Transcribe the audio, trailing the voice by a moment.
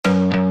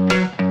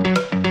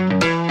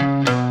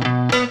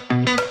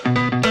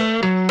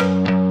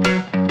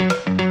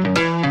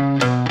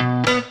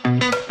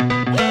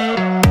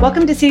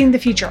Welcome to Seeing the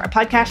Future, a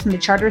podcast from the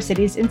Charter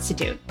Cities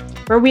Institute,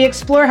 where we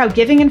explore how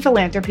giving and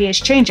philanthropy is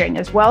changing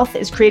as wealth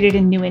is created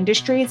in new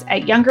industries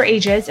at younger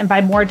ages and by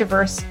more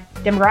diverse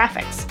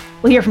demographics.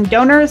 We'll hear from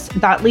donors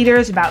and thought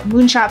leaders about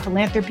moonshot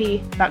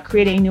philanthropy, about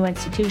creating new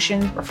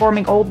institutions,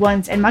 reforming old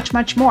ones, and much,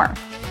 much more.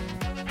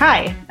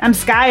 Hi, I'm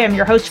Skye. I'm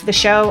your host for the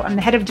show. I'm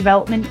the head of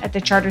development at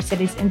the Charter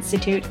Cities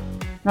Institute.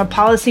 I'm a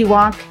policy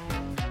wonk,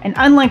 an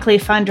unlikely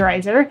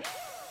fundraiser,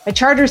 a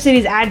Charter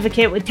Cities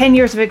advocate with 10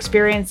 years of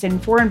experience in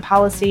foreign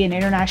policy and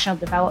international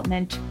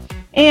development,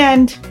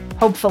 and,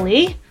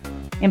 hopefully,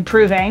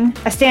 improving,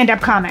 a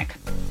stand-up comic.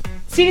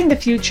 Seeing the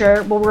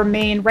Future will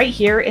remain right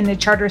here in the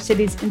Charter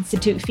Cities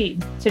Institute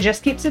feed, so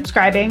just keep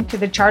subscribing to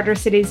the Charter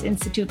Cities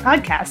Institute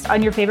podcast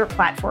on your favorite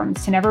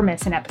platforms to never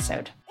miss an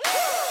episode.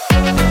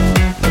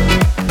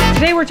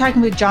 Today we're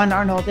talking with John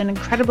Arnold, an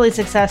incredibly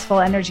successful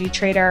energy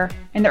trader.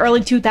 In the early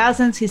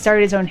 2000s, he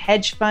started his own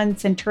hedge fund,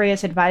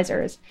 Centurius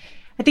Advisors.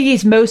 I think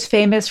he's most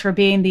famous for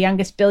being the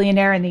youngest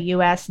billionaire in the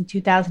US in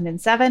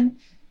 2007.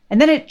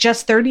 And then at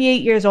just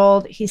 38 years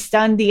old, he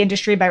stunned the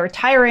industry by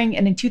retiring.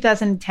 And in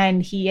 2010,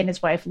 he and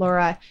his wife,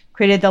 Laura,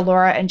 created the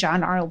Laura and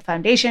John Arnold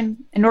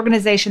Foundation, an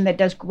organization that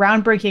does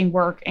groundbreaking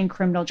work in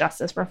criminal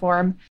justice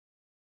reform.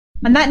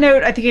 On that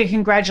note, I think a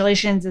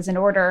congratulations is in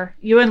order.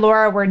 You and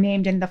Laura were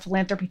named in the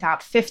Philanthropy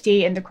Top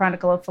 50 in the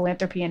Chronicle of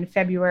Philanthropy in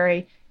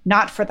February,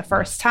 not for the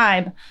first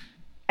time.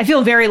 I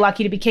feel very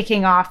lucky to be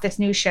kicking off this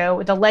new show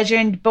with a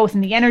legend, both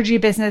in the energy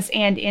business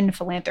and in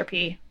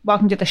philanthropy.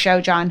 Welcome to the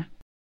show, John.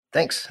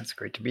 Thanks. It's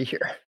great to be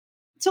here.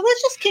 So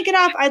let's just kick it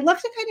off. I'd love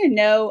to kind of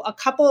know a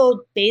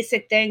couple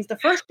basic things. The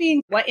first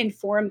being what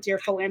informed your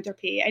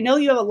philanthropy. I know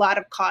you have a lot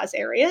of cause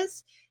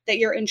areas that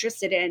you're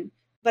interested in,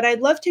 but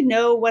I'd love to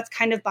know what's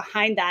kind of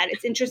behind that.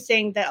 It's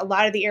interesting that a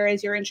lot of the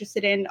areas you're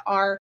interested in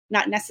are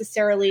not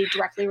necessarily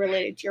directly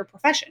related to your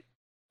profession.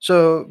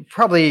 So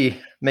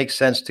probably makes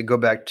sense to go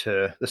back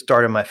to the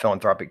start of my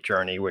philanthropic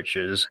journey, which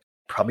is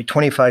probably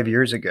 25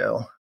 years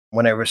ago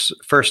when I was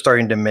first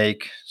starting to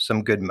make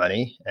some good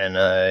money. And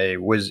I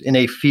was in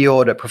a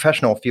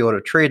professional field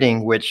of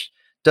trading, which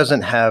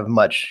doesn't have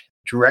much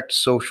direct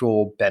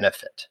social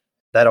benefit.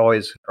 That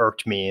always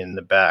irked me in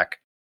the back.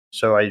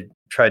 So I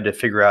tried to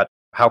figure out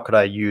how could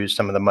I use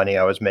some of the money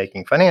I was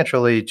making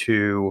financially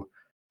to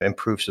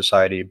improve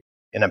society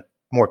in a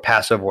more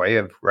passive way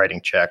of writing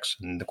checks.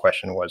 And the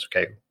question was,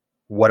 okay,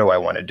 what do I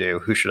want to do?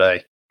 Who should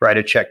I write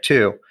a check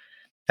to?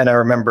 And I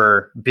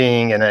remember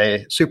being in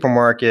a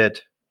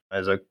supermarket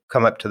as I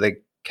come up to the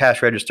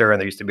cash register,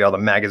 and there used to be all the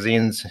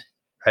magazines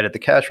right at the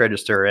cash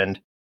register. And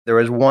there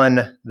was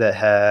one that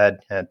had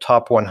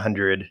top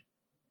 100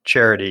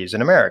 charities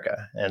in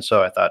America. And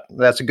so I thought,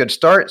 that's a good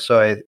start.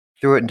 So I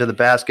threw it into the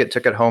basket,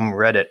 took it home,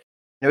 read it.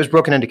 It was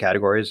broken into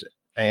categories.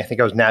 And I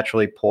think I was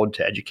naturally pulled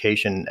to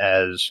education,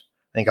 as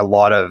I think a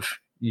lot of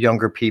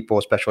younger people,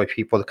 especially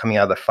people coming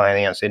out of the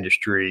finance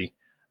industry,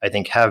 I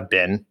think have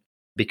been,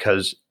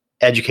 because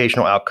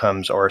educational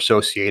outcomes are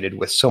associated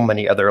with so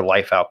many other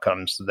life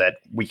outcomes that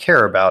we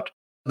care about.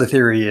 The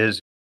theory is,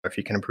 if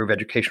you can improve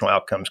educational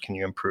outcomes, can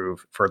you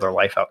improve further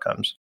life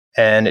outcomes?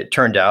 And it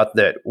turned out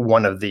that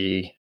one of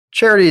the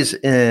charities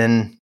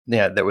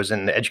that was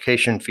in the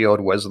education field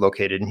was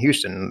located in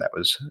Houston. That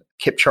was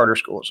KIPP Charter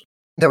Schools.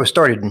 That was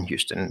started in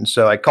Houston. And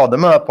so I called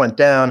them up, went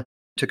down,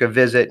 took a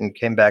visit, and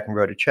came back and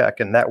wrote a check.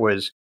 And that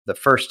was the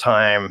first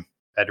time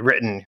I'd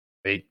written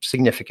a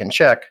significant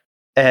check.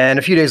 And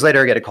a few days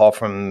later, I get a call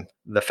from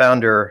the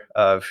founder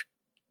of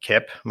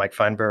KIPP, Mike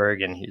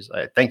Feinberg, and he's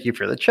like, thank you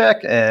for the check.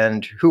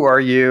 And who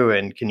are you?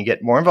 And can you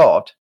get more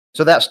involved?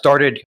 So that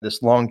started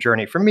this long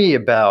journey for me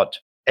about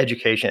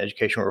education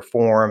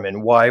reform,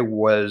 and why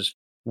was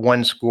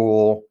one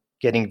school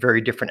getting very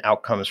different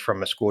outcomes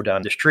from a school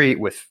down the street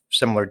with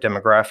similar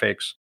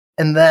demographics.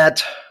 And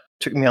that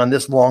took me on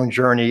this long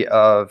journey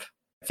of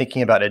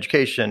thinking about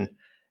education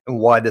and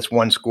why this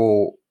one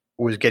school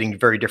was getting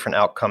very different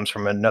outcomes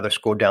from another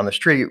school down the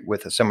street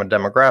with a similar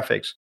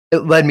demographics.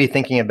 It led me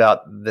thinking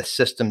about the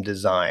system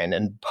design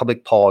and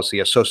public policy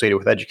associated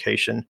with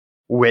education,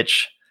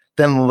 which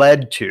then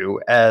led to,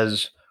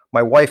 as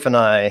my wife and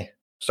I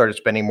started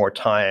spending more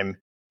time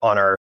on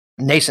our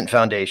nascent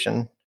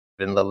foundation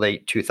in the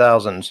late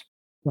 2000s,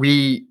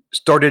 we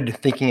started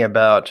thinking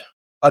about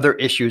other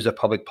issues of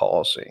public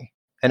policy.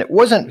 And it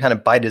wasn't kind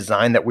of by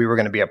design that we were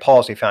going to be a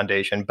policy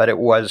foundation, but it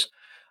was,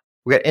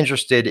 we got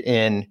interested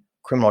in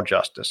criminal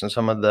justice and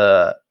some of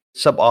the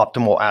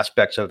suboptimal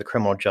aspects of the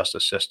criminal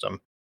justice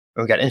system.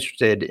 And we got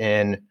interested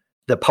in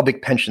the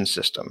public pension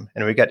system,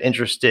 and we got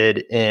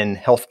interested in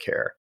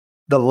healthcare.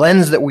 The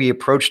lens that we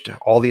approached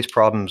all these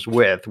problems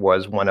with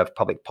was one of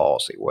public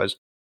policy, was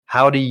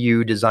how do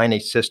you design a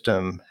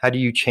system? How do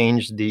you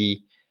change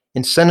the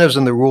incentives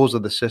and the rules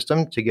of the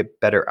system to get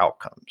better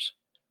outcomes?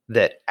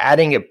 That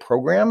adding a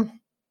program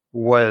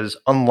was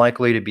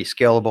unlikely to be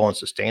scalable and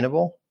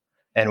sustainable,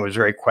 and was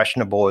very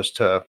questionable as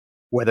to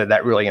whether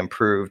that really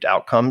improved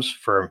outcomes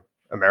for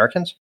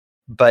Americans.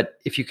 But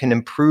if you can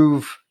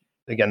improve,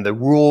 again, the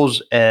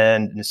rules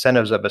and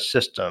incentives of a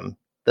system,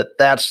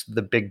 that's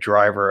the big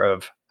driver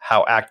of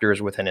how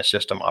actors within a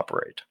system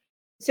operate.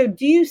 So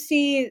do you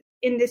see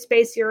in the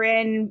space you're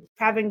in,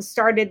 having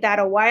started that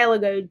a while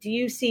ago, do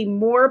you see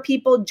more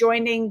people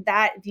joining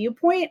that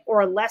viewpoint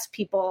or less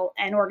people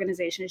and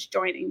organizations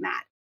joining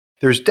that?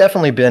 There's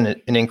definitely been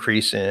an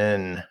increase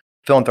in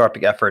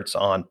philanthropic efforts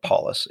on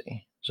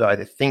policy. So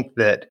I think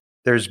that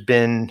there's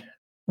been,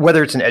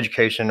 whether it's in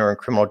education or in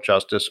criminal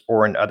justice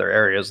or in other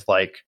areas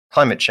like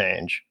climate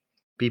change,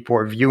 people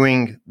are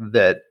viewing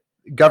that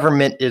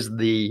government is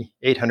the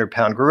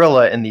 800-pound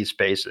gorilla in these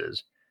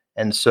spaces.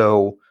 And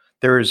so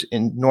there's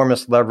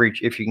enormous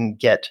leverage if you can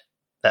get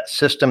that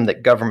system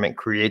that government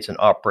creates and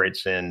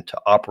operates in to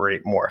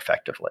operate more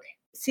effectively.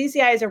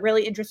 CCI is a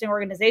really interesting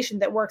organization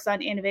that works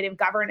on innovative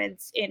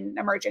governance in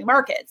emerging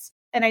markets.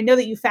 And I know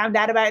that you found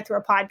out about it through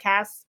a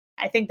podcast.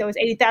 I think there was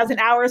 80,000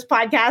 Hours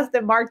podcast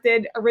that Mark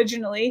did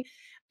originally.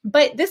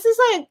 But this is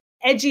an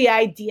edgy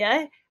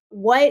idea.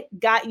 What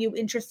got you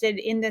interested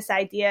in this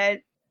idea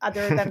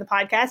other than the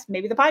podcast?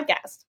 Maybe the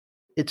podcast.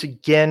 It's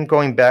again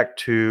going back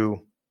to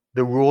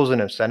the rules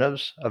and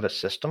incentives of a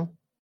system.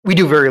 We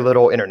do very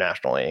little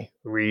internationally.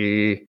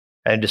 We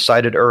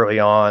decided early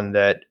on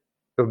that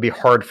it would be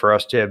hard for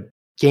us to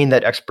gain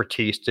that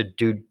expertise to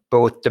do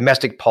both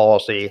domestic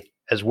policy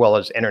as well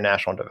as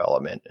international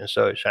development. And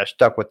so I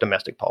stuck with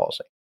domestic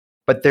policy.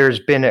 But there's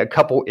been a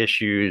couple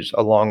issues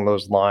along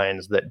those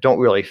lines that don't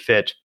really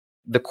fit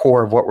the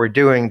core of what we're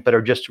doing, but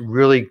are just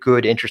really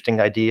good,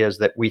 interesting ideas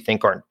that we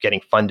think aren't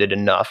getting funded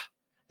enough.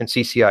 And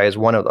CCI is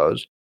one of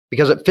those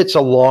because it fits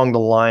along the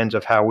lines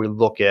of how we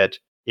look at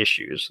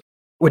issues.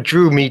 What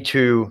drew me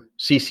to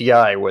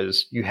CCI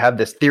was you have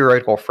this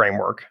theoretical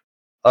framework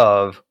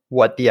of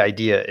what the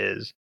idea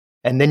is,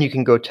 and then you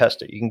can go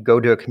test it. You can go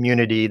to a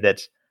community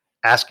that's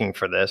asking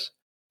for this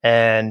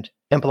and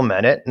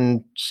implement it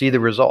and see the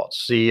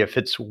results, see if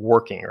it's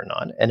working or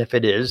not. And if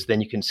it is, then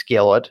you can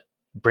scale it,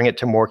 bring it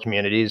to more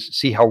communities,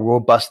 see how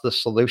robust the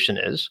solution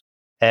is.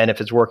 And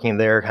if it's working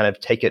there, kind of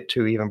take it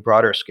to even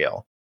broader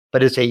scale.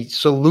 But it's a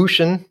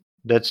solution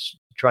that's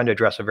trying to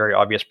address a very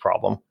obvious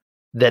problem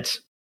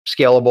that's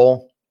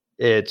scalable,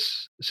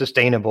 it's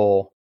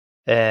sustainable,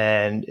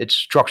 and it's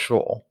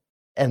structural.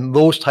 And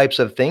those types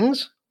of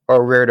things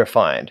are rare to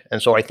find.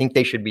 And so I think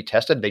they should be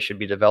tested, they should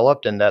be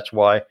developed, and that's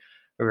why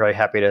we're really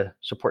happy to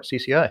support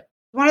CCI.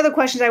 One of the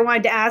questions I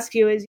wanted to ask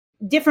you is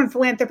different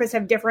philanthropists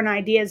have different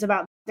ideas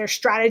about their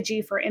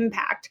strategy for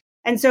impact.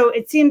 And so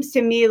it seems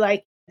to me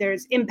like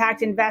there's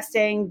impact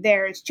investing,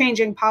 there's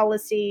changing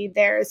policy,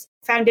 there's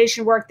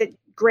foundation work that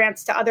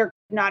grants to other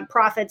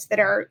nonprofits that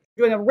are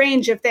doing a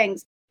range of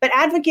things. But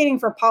advocating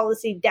for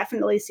policy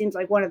definitely seems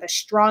like one of the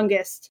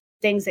strongest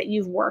things that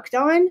you've worked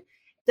on.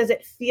 Does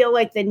it feel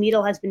like the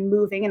needle has been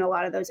moving in a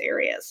lot of those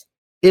areas?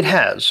 It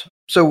has.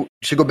 So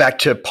to go back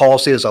to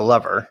policy as a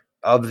lever,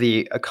 of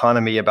the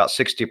economy, about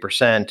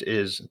 60%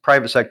 is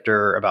private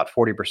sector, about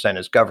 40%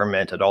 is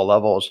government at all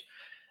levels.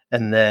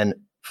 And then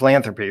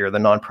philanthropy or the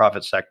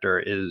nonprofit sector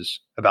is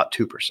about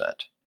 2%.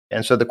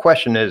 And so the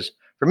question is,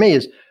 for me,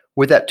 is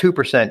with that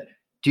 2%,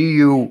 do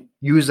you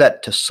use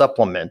that to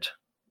supplement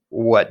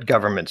what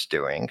government's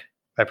doing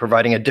by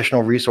providing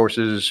additional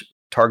resources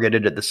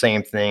targeted at the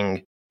same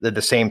thing,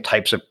 the same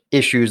types of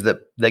issues that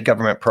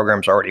government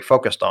programs are already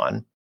focused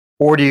on?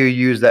 Or do you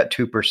use that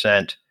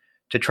 2%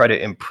 to try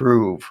to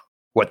improve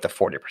what the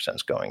 40%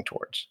 is going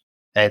towards?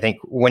 And I think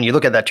when you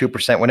look at that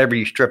 2%, whenever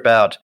you strip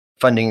out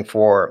funding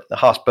for the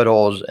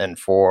hospitals and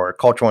for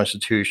cultural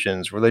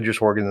institutions,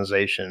 religious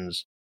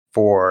organizations,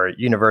 for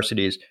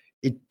universities,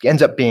 it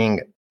ends up being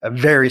a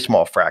very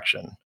small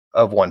fraction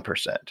of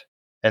 1%.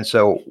 And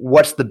so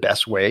what's the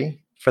best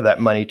way for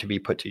that money to be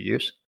put to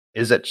use?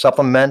 Is it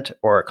supplement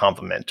or a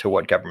complement to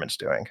what government's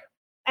doing?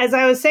 As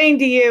I was saying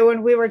to you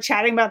when we were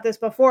chatting about this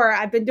before,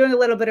 I've been doing a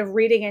little bit of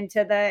reading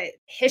into the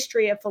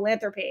history of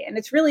philanthropy. And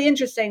it's really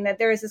interesting that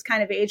there is this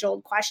kind of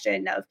age-old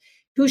question of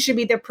who should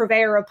be the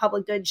purveyor of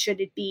public goods.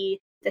 Should it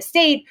be the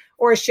state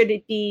or should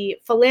it be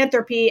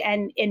philanthropy?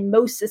 And in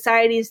most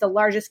societies, the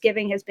largest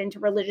giving has been to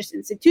religious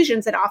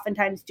institutions that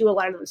oftentimes do a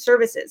lot of those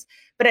services.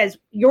 But as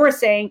you're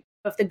saying,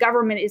 if the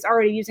government is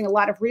already using a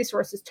lot of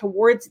resources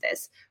towards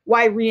this,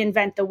 why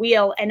reinvent the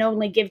wheel and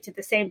only give to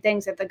the same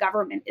things that the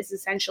government is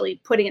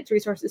essentially putting its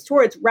resources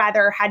towards?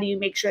 Rather, how do you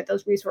make sure that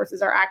those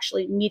resources are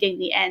actually meeting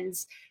the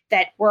ends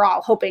that we're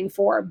all hoping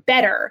for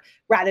better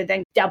rather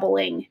than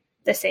doubling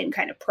the same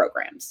kind of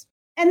programs?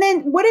 And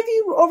then what have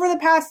you, over the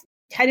past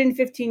 10 and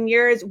 15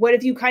 years, what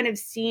have you kind of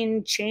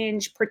seen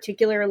change,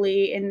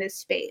 particularly in this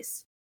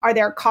space? Are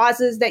there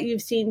causes that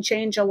you've seen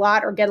change a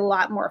lot or get a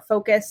lot more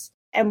focus,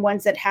 and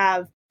ones that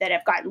have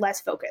gotten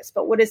less focus?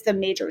 But what is the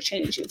major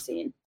change you've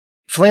seen?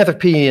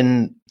 Philanthropy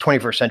in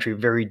 21st century,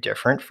 very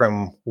different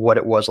from what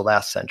it was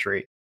last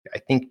century. I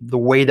think the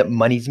way that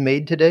money's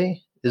made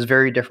today is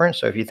very different.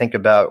 So if you think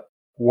about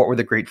what were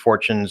the great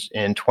fortunes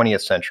in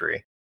 20th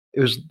century,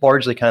 it was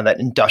largely kind of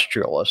that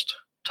industrialist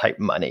type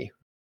money,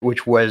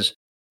 which was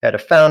had a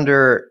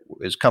founder,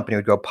 his company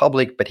would go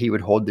public, but he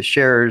would hold the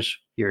shares,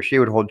 he or she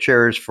would hold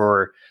shares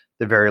for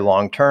the very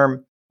long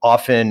term.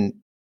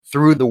 Often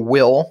through the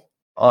will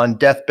on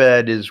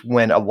deathbed is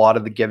when a lot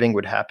of the giving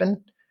would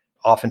happen.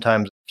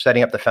 Oftentimes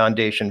setting up the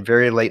foundation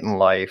very late in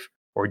life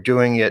or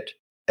doing it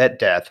at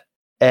death,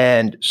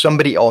 and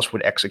somebody else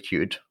would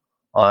execute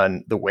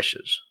on the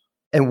wishes.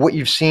 And what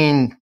you've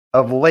seen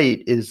of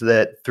late is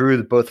that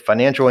through both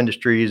financial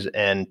industries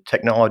and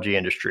technology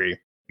industry,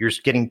 you're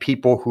getting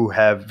people who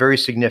have very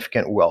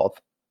significant wealth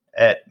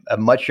at a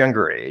much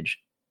younger age,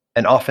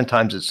 and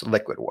oftentimes it's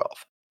liquid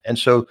wealth. And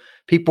so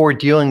people are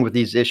dealing with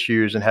these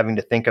issues and having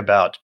to think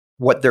about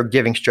what their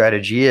giving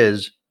strategy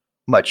is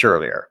much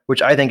earlier,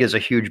 which I think is a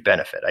huge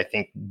benefit. I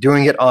think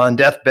doing it on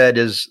deathbed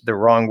is the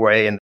wrong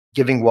way, and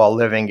giving while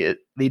living, it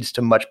leads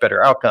to much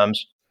better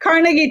outcomes.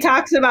 Carnegie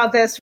talks about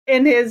this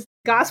in his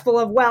Gospel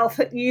of Wealth.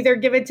 You either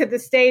give it to the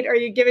state or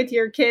you give it to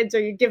your kids or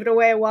you give it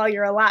away while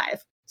you're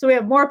alive. So we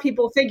have more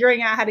people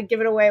figuring out how to give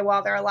it away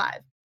while they're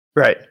alive.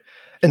 Right.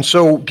 And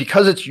so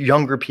because it's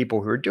younger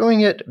people who are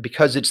doing it,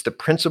 because it's the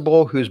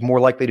principal who's more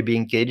likely to be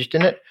engaged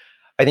in it,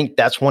 I think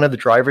that's one of the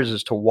drivers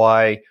as to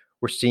why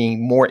we're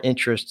seeing more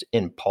interest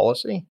in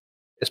policy,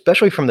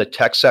 especially from the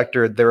tech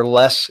sector. They're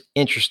less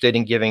interested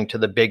in giving to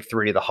the big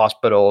three, the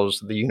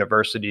hospitals, the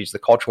universities, the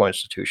cultural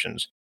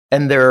institutions.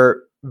 And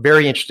they're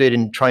very interested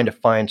in trying to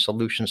find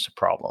solutions to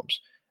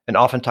problems, and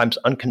oftentimes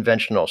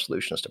unconventional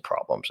solutions to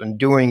problems, and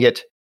doing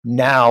it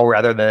now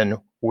rather than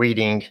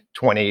waiting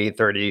 20,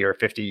 30, or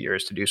 50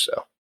 years to do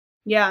so.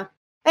 Yeah.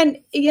 And,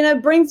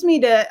 it brings me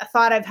to a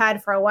thought I've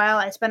had for a while.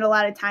 I spend a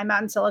lot of time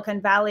out in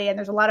Silicon Valley, and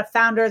there's a lot of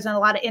founders and a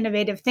lot of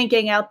innovative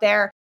thinking out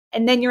there.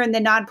 And then you're in the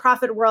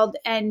nonprofit world,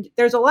 and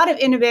there's a lot of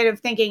innovative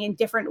thinking in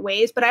different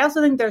ways. But I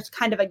also think there's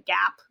kind of a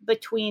gap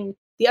between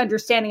the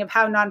understanding of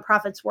how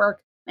nonprofits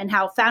work and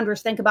how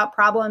founders think about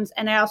problems.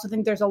 And I also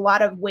think there's a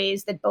lot of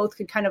ways that both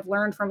could kind of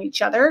learn from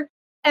each other.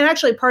 And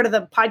actually, part of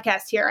the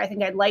podcast here, I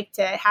think I'd like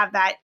to have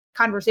that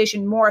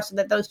conversation more so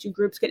that those two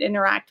groups could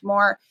interact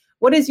more.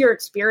 What is your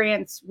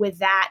experience with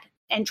that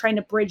and trying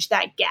to bridge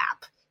that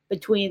gap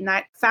between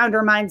that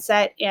founder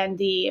mindset and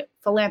the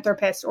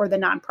philanthropist or the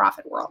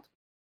nonprofit world?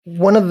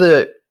 One of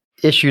the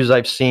issues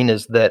I've seen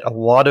is that a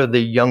lot of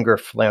the younger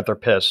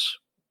philanthropists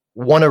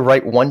want to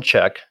write one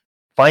check,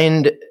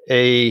 find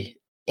a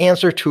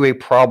answer to a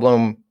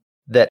problem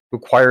that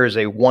requires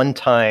a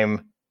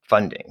one-time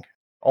funding,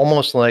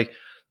 almost like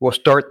we'll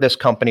start this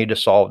company to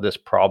solve this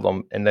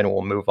problem and then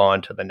we'll move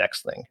on to the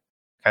next thing,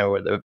 kind of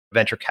with the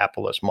venture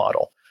capitalist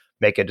model.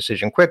 Make a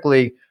decision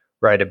quickly,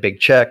 write a big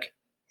check,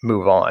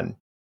 move on.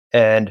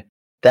 And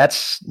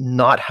that's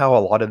not how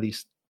a lot of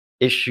these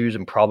issues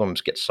and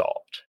problems get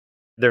solved.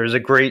 There's a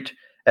great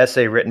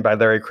essay written by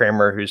Larry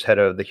Kramer, who's head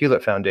of the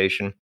Hewlett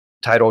Foundation,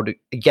 titled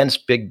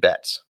Against Big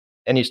Bets.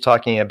 And he's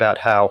talking about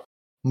how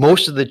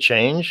most of the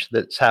change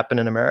that's happened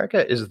in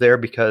America is there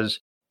because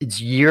it's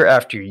year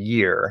after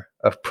year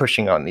of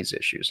pushing on these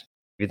issues.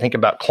 If you think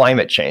about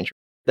climate change,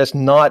 that's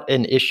not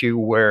an issue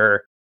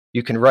where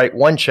you can write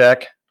one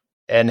check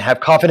and have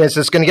confidence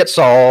it's going to get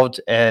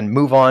solved and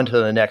move on to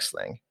the next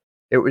thing.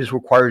 It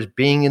requires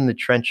being in the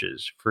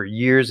trenches for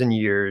years and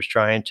years,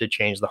 trying to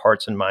change the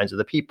hearts and minds of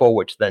the people,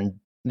 which then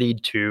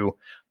lead to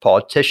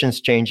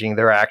politicians changing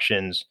their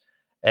actions,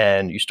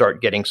 and you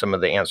start getting some of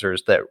the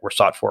answers that were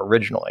sought for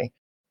originally.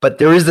 But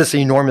there is this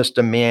enormous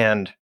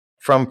demand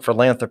from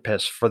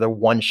philanthropists for the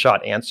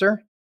one-shot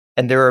answer,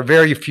 and there are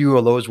very few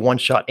of those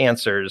one-shot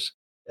answers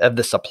of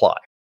the supply.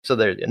 So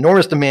there's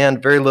enormous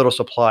demand, very little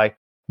supply.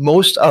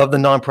 Most of the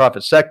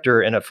nonprofit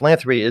sector in a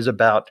philanthropy is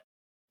about,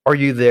 are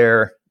you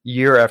there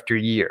year after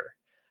year?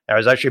 I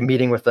was actually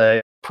meeting with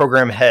a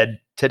program head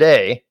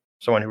today,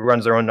 someone who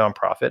runs their own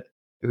nonprofit,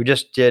 who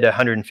just did a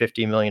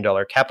 $150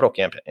 million capital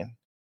campaign.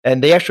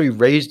 And they actually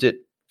raised it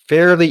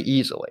fairly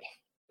easily.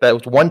 That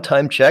was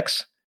one-time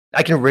checks.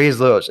 I can raise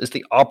those. It's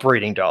the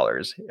operating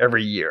dollars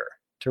every year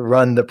to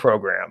run the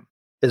program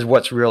is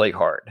what's really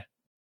hard.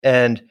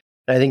 And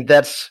I think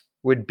that's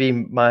would be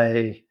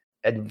my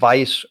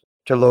advice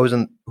to those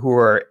who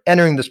are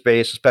entering the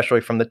space,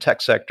 especially from the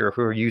tech sector,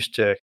 who are used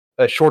to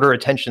a shorter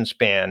attention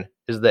span,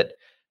 is that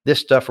this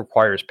stuff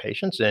requires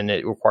patience and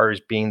it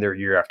requires being there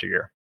year after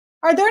year.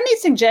 Are there any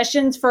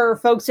suggestions for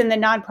folks in the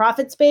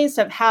nonprofit space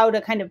of how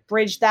to kind of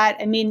bridge that?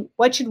 I mean,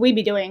 what should we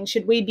be doing?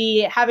 Should we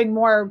be having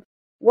more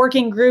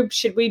working groups?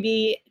 Should we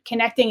be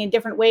connecting in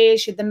different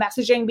ways? Should the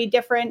messaging be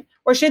different?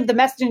 Or should the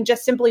messaging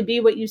just simply be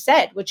what you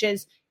said, which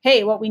is,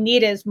 hey, what we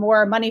need is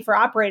more money for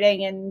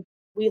operating, and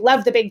we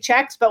love the big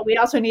checks, but we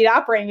also need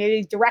operating, we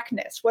need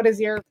directness. What is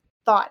your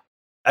thought?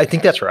 I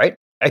think that's right.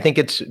 I think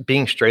it's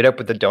being straight up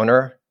with the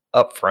donor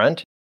up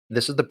front.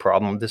 This is the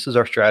problem. This is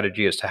our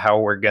strategy as to how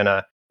we're going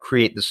to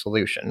create the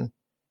solution.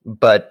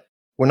 But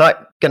we're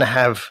not going to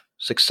have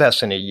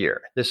success in a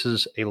year. This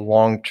is a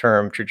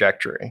long-term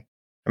trajectory.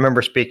 I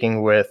remember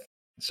speaking with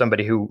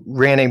somebody who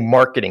ran a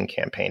marketing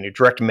campaign, a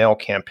direct mail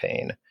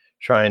campaign,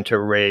 trying to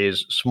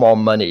raise small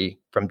money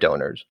from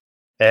donors.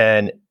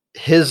 And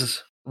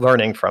his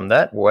learning from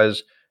that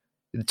was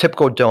the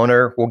typical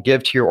donor will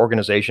give to your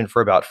organization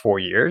for about 4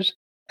 years,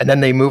 and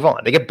then they move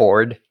on. They get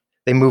bored.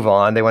 They move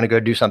on. They want to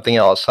go do something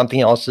else. Something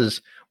else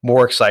is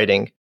more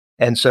exciting.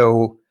 And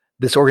so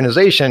this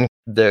organization,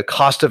 the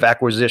cost of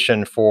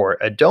acquisition for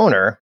a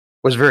donor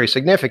was very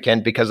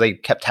significant because they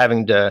kept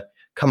having to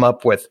come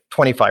up with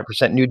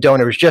 25% new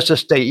donors just to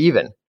stay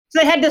even. So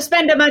they had to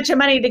spend a bunch of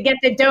money to get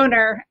the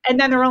donor, and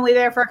then they're only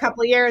there for a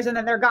couple of years, and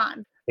then they're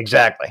gone.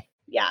 Exactly.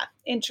 Yeah,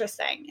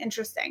 interesting.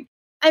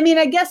 I mean,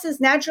 I guess this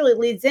naturally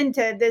leads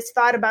into this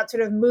thought about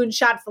sort of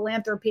moonshot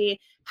philanthropy.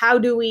 How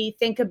do we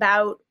think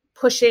about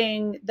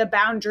pushing the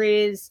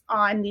boundaries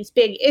on these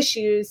big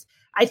issues?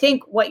 I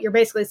think what you're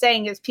basically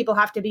saying is people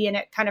have to be in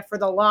it kind of for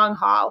the long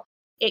haul.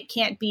 It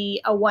can't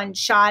be a one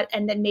shot,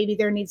 and then maybe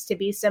there needs to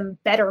be some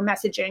better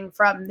messaging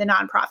from the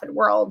nonprofit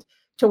world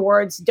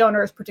towards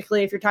donors,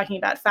 particularly if you're talking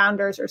about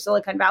founders or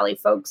Silicon Valley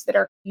folks that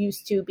are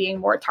used to being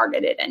more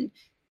targeted and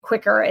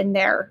quicker in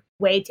their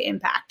way to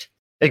impact.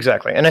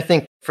 Exactly. And I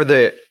think for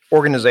the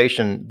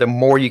organization, the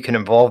more you can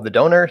involve the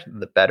donor,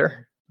 the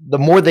better. The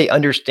more they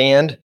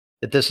understand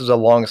that this is a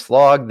long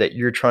slog, that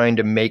you're trying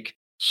to make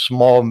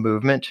small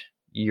movement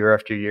year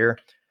after year.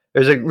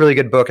 There's a really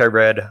good book I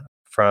read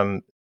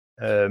from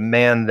a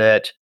man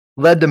that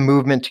led the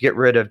movement to get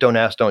rid of Don't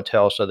Ask, Don't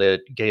Tell so that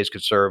gays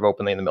could serve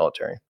openly in the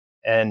military.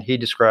 And he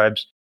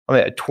describes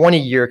a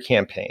 20-year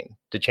campaign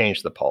to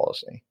change the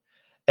policy.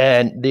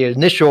 And the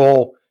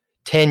initial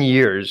 10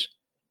 years,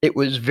 it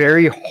was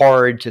very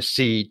hard to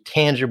see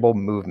tangible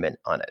movement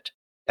on it.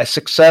 A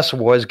success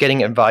was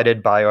getting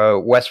invited by a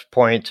West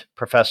Point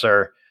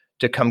professor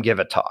to come give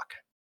a talk.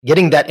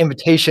 Getting that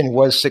invitation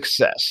was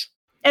success.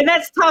 And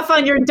that's tough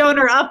on your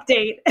donor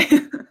update.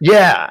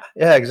 Yeah,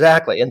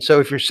 exactly. And so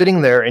if you're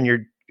sitting there and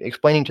you're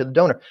explaining to the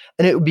donor,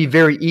 and it would be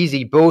very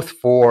easy both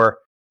for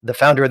the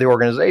founder of the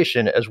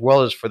organization as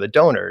well as for the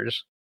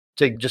donors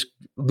to just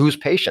lose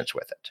patience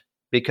with it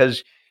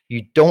because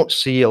you don't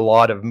see a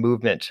lot of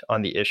movement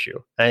on the issue.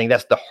 I think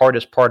that's the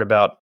hardest part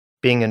about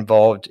being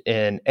involved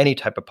in any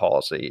type of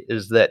policy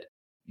is that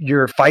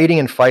you're fighting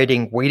and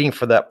fighting, waiting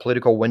for that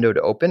political window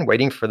to open,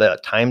 waiting for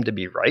that time to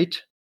be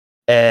right.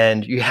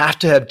 And you have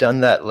to have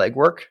done that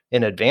legwork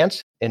in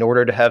advance in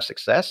order to have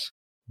success.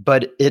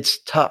 But it's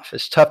tough.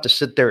 It's tough to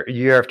sit there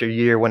year after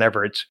year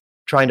whenever it's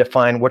trying to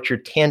find what your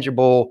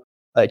tangible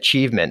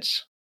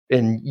achievements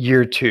in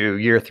year 2,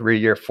 year 3,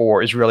 year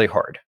 4 is really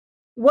hard.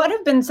 What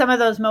have been some of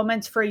those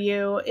moments for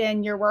you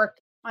in your work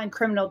on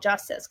criminal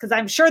justice? Because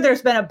I'm sure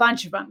there's been a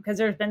bunch of them because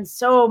there's been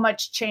so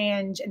much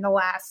change in the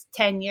last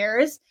 10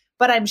 years.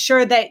 But I'm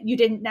sure that you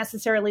didn't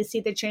necessarily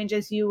see the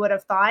changes you would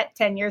have thought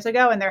 10 years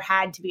ago, and there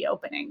had to be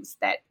openings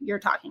that you're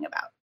talking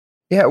about.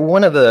 Yeah,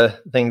 one of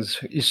the things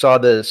you saw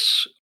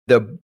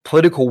the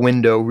political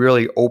window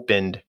really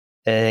opened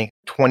in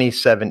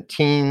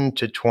 2017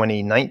 to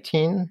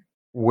 2019,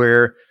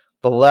 where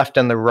the left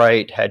and the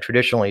right had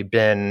traditionally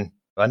been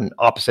on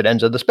opposite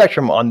ends of the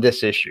spectrum on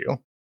this issue.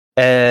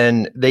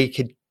 And they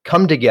could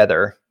come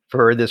together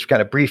for this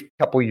kind of brief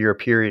couple-year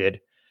period.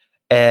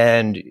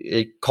 And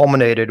it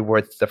culminated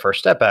with the First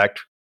Step Act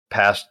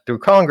passed through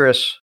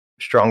Congress,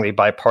 strongly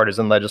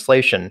bipartisan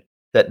legislation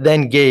that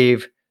then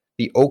gave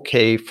the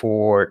okay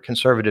for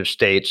conservative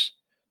states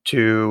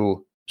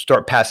to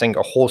start passing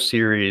a whole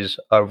series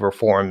of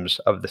reforms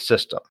of the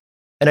system.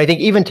 And I think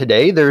even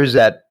today, there's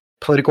that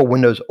political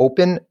windows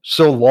open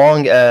so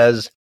long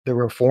as the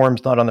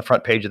reform's not on the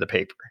front page of the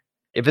paper.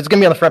 If it's going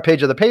to be on the front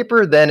page of the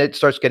paper, then it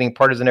starts getting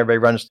partisan. Everybody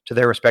runs to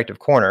their respective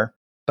corner.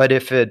 But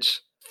if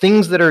it's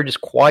things that are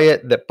just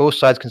quiet, that both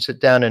sides can sit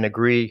down and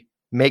agree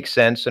make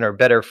sense and are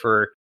better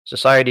for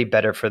society,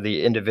 better for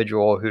the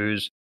individual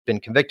who's been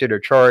convicted or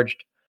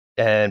charged,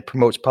 and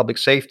promotes public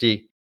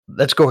safety,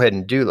 let's go ahead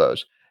and do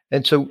those.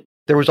 And so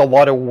there was a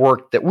lot of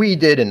work that we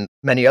did and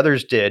many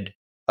others did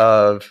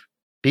of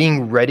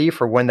being ready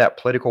for when that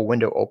political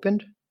window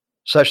opened,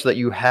 such that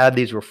you had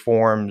these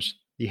reforms,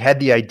 you had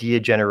the idea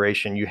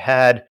generation, you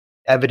had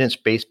evidence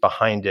base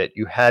behind it,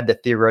 you had the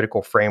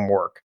theoretical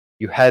framework,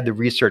 you had the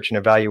research and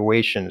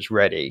evaluations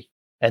ready.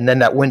 And then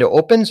that window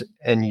opens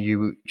and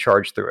you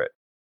charge through it.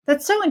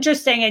 That's so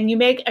interesting. And you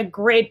make a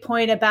great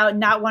point about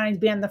not wanting to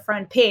be on the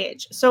front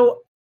page. So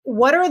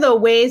what are the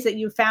ways that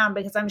you found,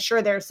 because I'm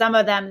sure there's some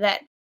of them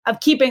that of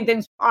keeping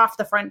things off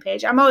the front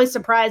page? I'm always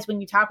surprised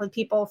when you talk with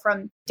people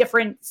from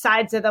different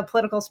sides of the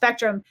political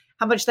spectrum,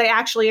 how much they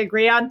actually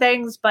agree on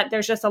things, but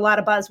there's just a lot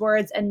of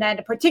buzzwords. And then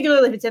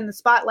particularly if it's in the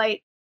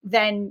spotlight,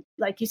 then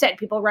like you said,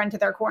 people run to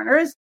their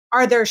corners.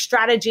 Are there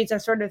strategies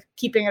of sort of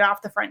keeping it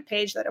off the front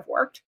page that have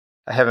worked?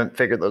 I haven't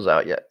figured those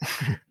out yet.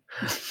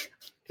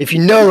 If you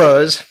know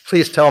those,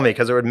 please tell me,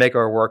 because it would make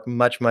our work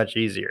much, much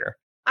easier.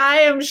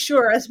 I am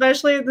sure,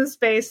 especially in the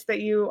space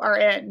that you are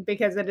in,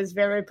 because it is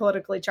very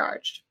politically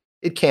charged.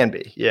 It can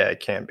be. Yeah, it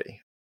can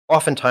be.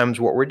 Oftentimes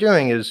what we're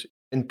doing is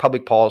in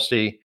public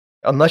policy,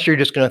 unless you're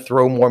just going to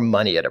throw more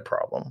money at a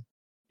problem,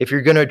 if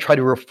you're going to try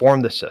to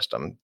reform the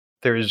system,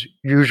 there's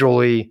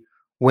usually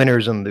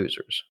winners and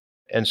losers.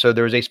 And so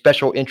there's a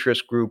special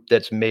interest group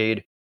that's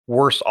made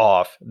worse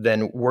off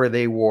than where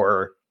they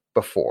were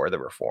before the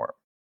reform.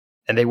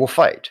 And they will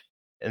fight.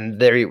 And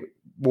they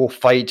will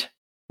fight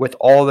with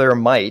all their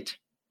might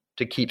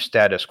to keep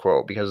status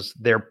quo because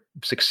they're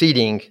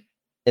succeeding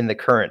in the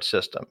current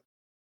system.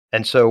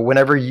 And so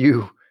whenever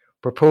you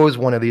propose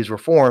one of these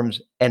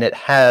reforms and it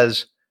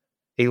has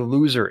a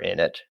loser in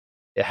it,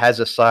 it has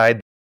a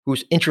side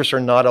whose interests are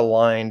not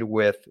aligned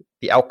with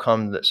the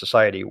outcome that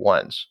society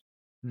wants,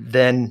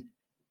 then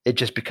it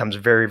just becomes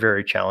very,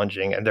 very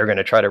challenging. And they're going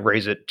to try to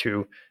raise it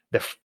to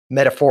the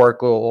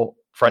metaphorical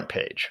front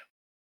page.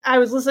 I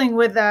was listening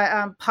with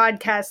a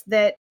podcast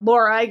that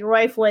Laura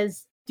Eigerwife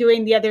was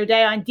doing the other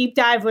day on Deep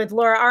Dive with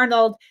Laura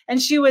Arnold,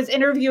 and she was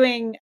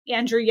interviewing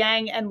Andrew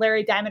Yang and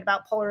Larry Diamond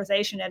about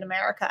polarization in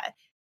America.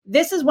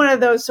 This is one of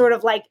those sort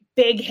of like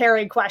big,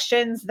 hairy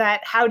questions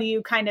that how do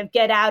you kind of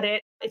get at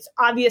it? It's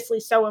obviously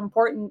so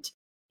important.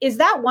 Is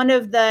that one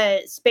of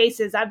the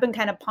spaces I've been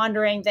kind of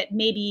pondering that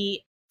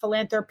maybe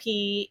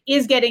philanthropy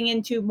is getting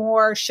into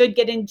more, should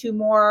get into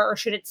more, or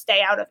should it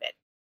stay out of it?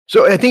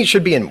 So I think it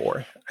should be in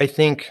more. I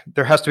think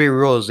there has to be a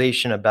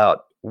realization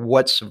about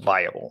what's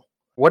viable.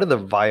 What are the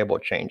viable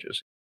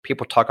changes?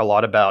 People talk a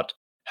lot about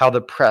how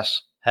the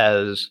press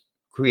has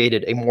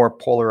created a more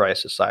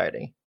polarized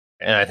society.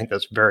 And I think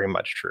that's very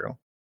much true.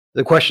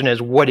 The question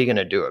is, what are you going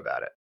to do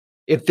about it?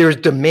 If there's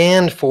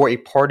demand for a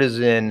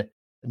partisan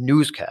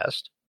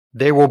newscast,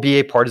 there will be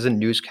a partisan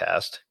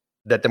newscast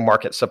that the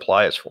market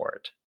supplies for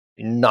it.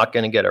 You're not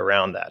going to get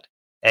around that.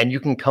 And you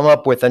can come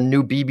up with a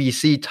new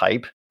BBC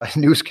type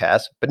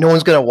newscast, but no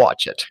one's going to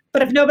watch it.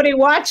 But if nobody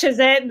watches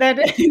it, then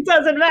it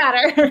doesn't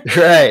matter.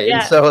 Right. Yeah.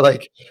 And so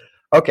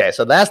okay,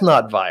 so that's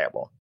not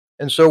viable.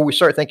 And so we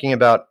start thinking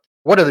about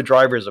what are the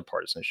drivers of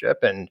partisanship?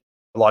 And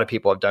a lot of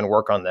people have done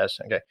work on this.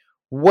 Okay.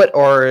 What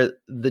are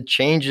the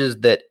changes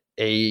that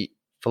a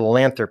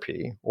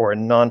philanthropy or a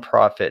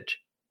nonprofit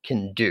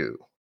can do?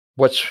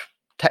 What's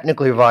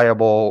technically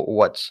viable?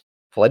 What's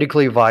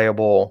politically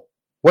viable?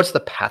 What's the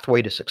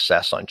pathway to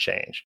success on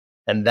change?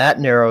 And that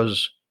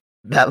narrows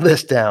that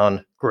list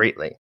down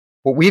greatly.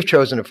 What we've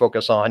chosen to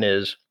focus on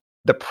is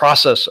the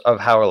process of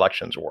how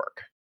elections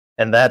work.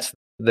 And that's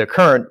the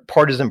current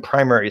partisan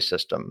primary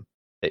system.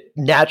 It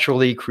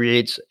naturally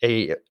creates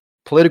a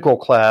political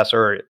class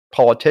or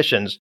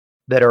politicians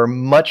that are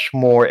much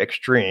more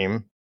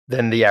extreme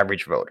than the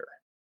average voter,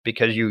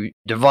 because you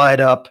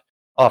divide up.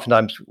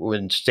 Oftentimes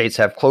when states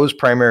have closed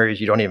primaries,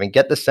 you don't even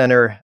get the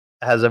center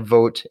as a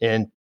vote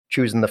in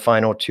choosing the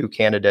final two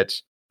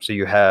candidates. So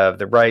you have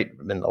the right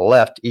and the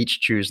left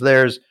each choose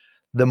theirs.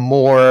 The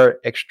more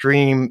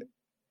extreme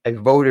a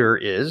voter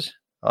is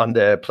on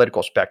the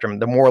political spectrum,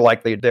 the more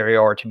likely they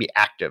are to be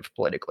active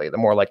politically, the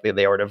more likely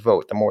they are to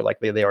vote, the more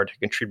likely they are to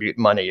contribute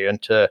money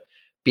and to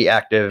be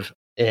active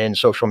in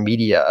social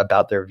media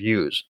about their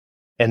views.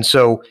 And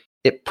so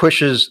it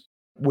pushes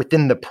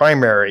within the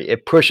primary,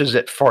 it pushes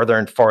it farther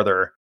and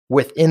farther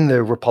within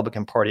the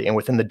Republican Party and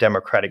within the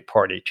Democratic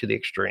Party to the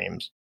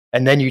extremes.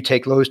 And then you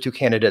take those two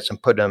candidates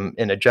and put them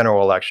in a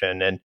general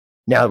election. And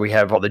now we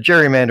have all the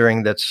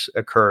gerrymandering that's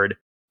occurred.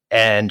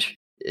 And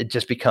it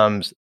just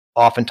becomes,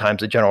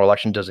 oftentimes the general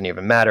election doesn't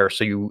even matter.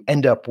 So you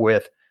end up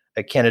with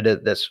a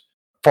candidate that's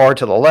far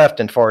to the left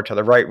and far to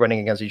the right running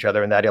against each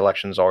other. And that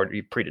election's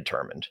already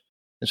predetermined.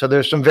 And so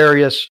there's some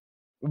various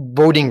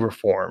voting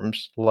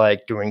reforms,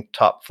 like doing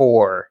top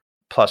four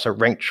plus a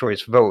ranked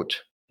choice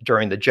vote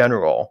during the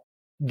general,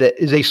 that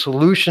is a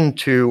solution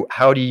to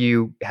how do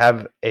you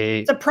have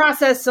It's a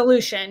process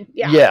solution.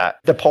 Yeah.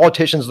 The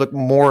politicians look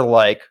more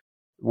like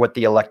what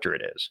the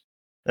electorate is.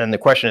 And the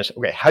question is,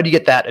 okay, how do you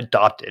get that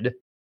adopted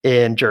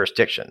in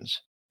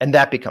jurisdictions? And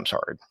that becomes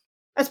hard.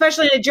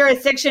 Especially in a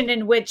jurisdiction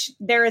in which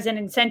there is an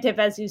incentive,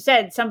 as you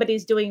said,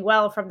 somebody's doing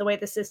well from the way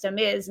the system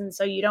is. And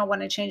so you don't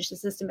want to change the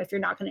system if you're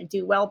not going to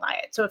do well by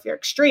it. So if you're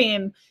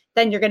extreme,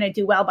 then you're going to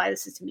do well by the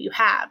system you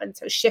have. And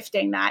so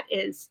shifting that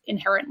is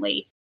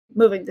inherently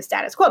moving the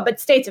status quo,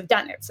 but states have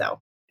done it. So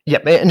yeah,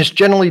 and it's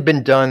generally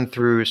been done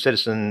through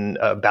citizen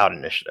ballot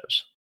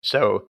initiatives.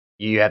 So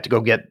you have to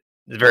go get,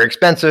 it's very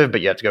expensive,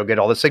 but you have to go get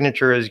all the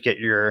signatures, get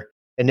your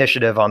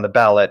initiative on the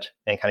ballot,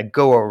 and kind of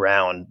go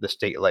around the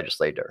state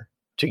legislator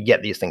to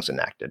get these things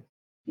enacted.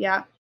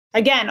 Yeah.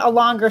 Again, a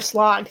longer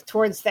slog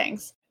towards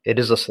things. It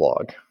is a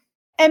slog.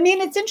 I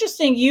mean, it's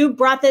interesting. You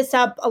brought this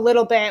up a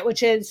little bit,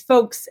 which is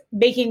folks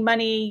making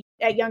money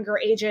at younger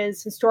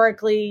ages.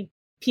 Historically,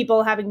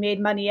 people having made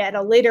money at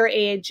a later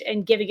age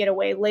and giving it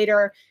away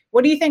later.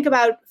 What do you think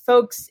about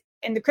folks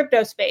in the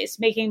crypto space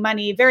making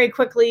money very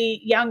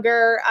quickly,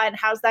 younger, and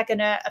how's that going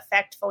to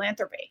affect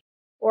philanthropy?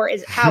 Or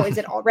how is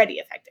it already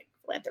affecting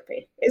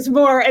philanthropy? Is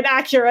more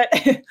inaccurate.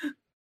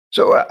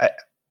 So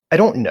I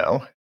don't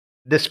know.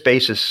 This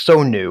space is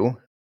so new,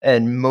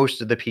 and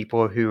most of the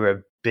people who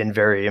have been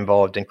very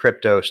involved in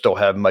crypto still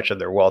have much of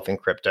their wealth in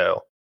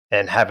crypto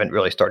and haven't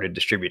really started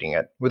distributing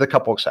it, with a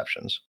couple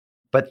exceptions.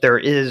 But there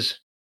is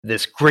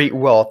this great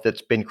wealth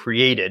that's been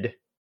created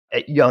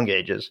at young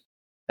ages.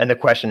 And the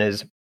question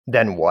is,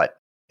 then what?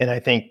 And I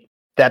think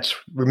that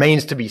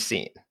remains to be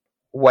seen.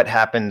 What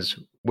happens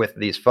with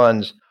these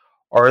funds?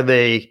 Are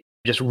they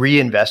just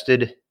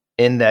reinvested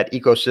in that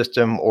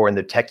ecosystem or in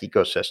the tech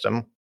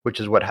ecosystem, which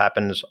is what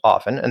happens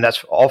often? And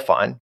that's all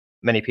fine.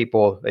 Many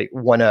people, they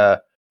want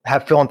to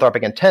have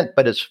philanthropic intent,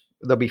 but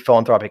they'll be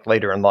philanthropic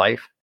later in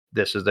life.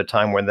 This is the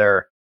time when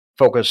they're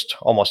focused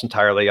almost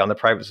entirely on the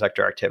private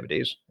sector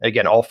activities.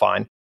 Again, all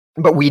fine.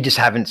 But we just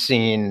haven't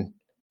seen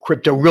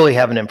crypto really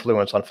have an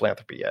influence on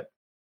philanthropy yet.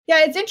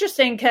 Yeah, it's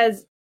interesting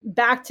because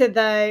back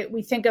to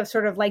we think of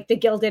sort of like the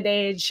Gilded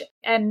Age,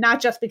 and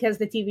not just because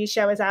the TV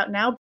show is out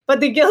now, but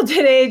the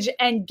Gilded Age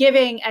and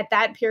giving at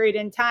that period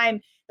in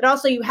time. But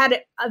also you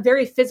had a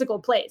very physical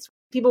place.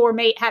 People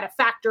had a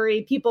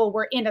factory, people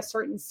were in a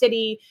certain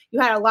city. You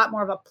had a lot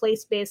more of a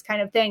place-based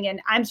kind of thing. And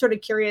I'm sort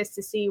of curious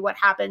to see what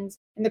happens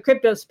in the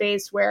crypto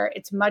space where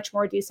it's much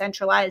more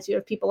decentralized. You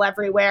have people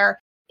everywhere.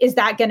 Is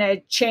that going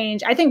to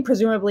change? I think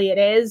presumably it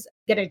is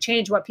going to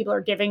change what people are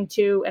giving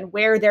to and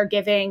where they're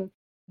giving,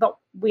 but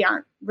we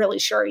aren't really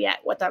sure yet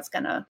what that's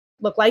going to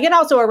look like. And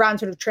also around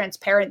sort of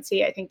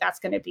transparency, I think that's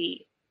going to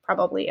be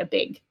probably a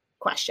big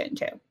question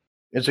too.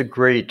 It's a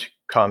great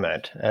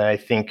comment. And I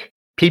think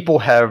people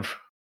have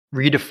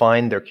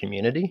redefined their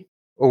community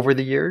over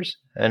the years.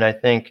 And I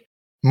think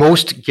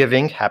most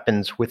giving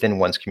happens within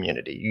one's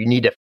community. You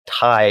need to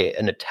tie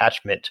an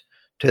attachment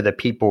to the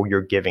people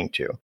you're giving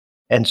to.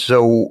 And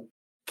so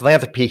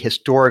philanthropy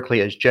historically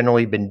has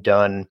generally been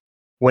done,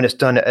 when it's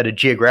done at a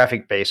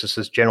geographic basis,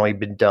 has generally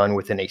been done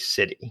within a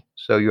city.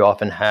 So you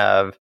often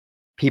have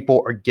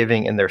people are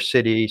giving in their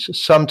cities.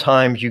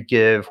 Sometimes you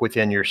give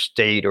within your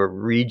state or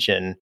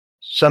region.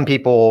 Some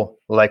people,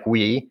 like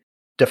we,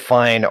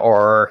 define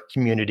our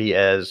community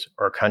as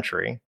our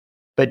country.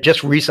 But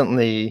just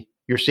recently,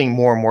 you're seeing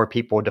more and more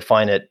people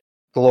define it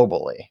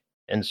globally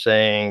and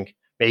saying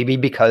maybe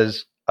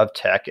because of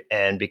tech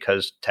and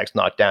because tech's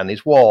knocked down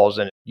these walls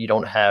and you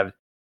don't have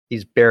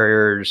these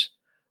barriers,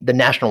 the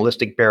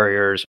nationalistic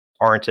barriers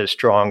aren't as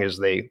strong as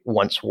they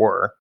once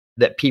were,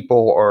 that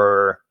people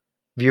are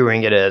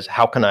viewing it as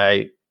how can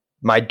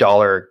my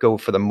dollar go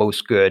for the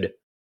most good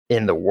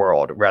in the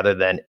world rather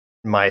than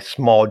my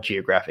small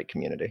geographic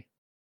community.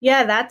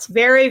 Yeah, that's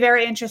very,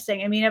 very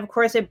interesting. I mean, of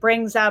course, it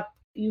brings up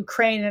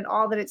Ukraine and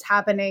all that it's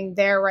happening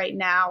there right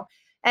now.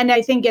 And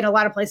I think in a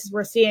lot of places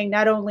we're seeing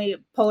not only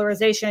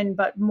polarization,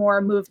 but more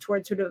move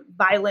towards sort of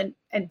violent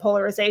and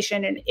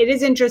polarization. And it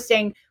is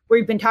interesting.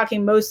 We've been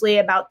talking mostly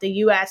about the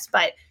US,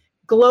 but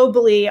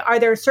globally, are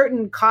there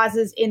certain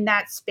causes in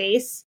that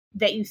space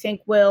that you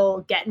think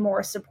will get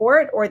more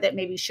support or that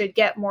maybe should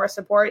get more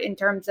support in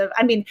terms of,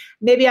 I mean,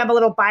 maybe I'm a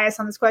little biased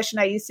on this question.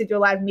 I used to do a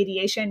lot of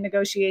mediation,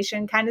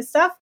 negotiation kind of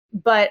stuff.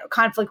 But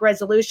conflict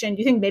resolution, do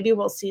you think maybe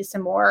we'll see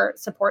some more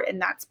support in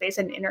that space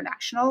at an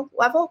international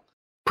level?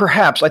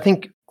 Perhaps. I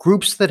think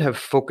groups that have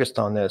focused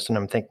on this, and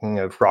I'm thinking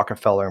of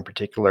Rockefeller in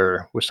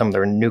particular, with some of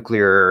their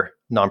nuclear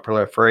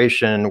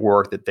nonproliferation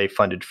work that they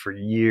funded for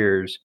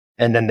years,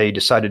 and then they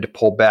decided to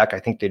pull back. I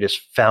think they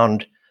just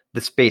found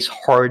the space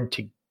hard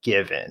to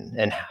give in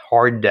and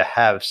hard to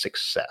have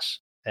success.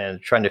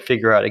 And trying to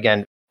figure out,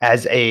 again,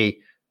 as a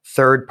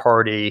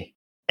third-party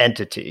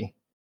entity,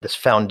 this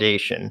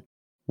foundation,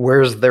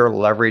 where's their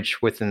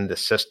leverage within the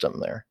system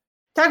there?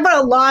 Talk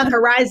about a long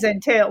horizon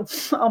too.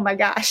 Oh my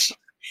gosh.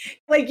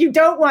 Like you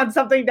don't want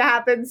something to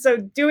happen. So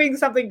doing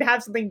something to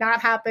have something not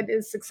happen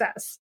is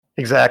success.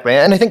 Exactly.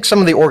 And I think some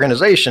of the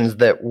organizations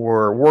that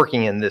were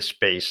working in this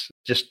space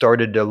just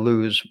started to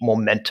lose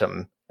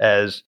momentum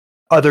as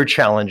other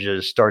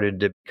challenges started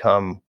to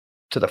come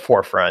to the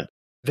forefront.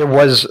 There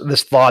was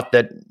this thought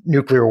that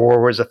nuclear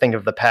war was a thing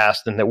of the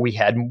past and that we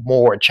had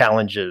more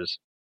challenges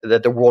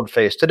that the world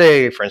faced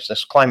today, for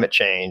instance, climate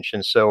change.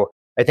 And so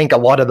I think a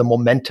lot of the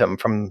momentum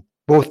from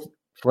both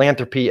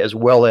philanthropy as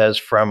well as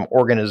from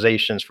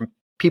organizations, from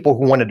people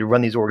who wanted to run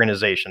these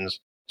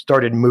organizations,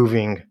 started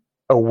moving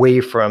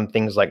away from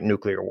things like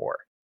nuclear war.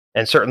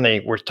 And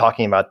certainly we're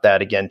talking about that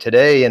again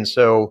today. And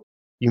so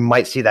you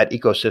might see that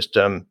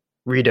ecosystem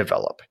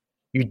redevelop.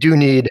 You do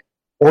need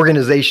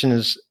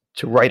organizations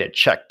to write a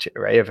check to,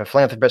 right? If a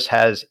philanthropist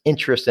has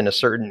interest in a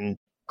certain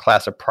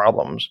class of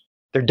problems,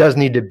 there does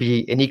need to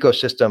be an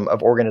ecosystem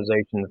of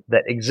organizations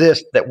that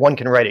exist that one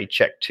can write a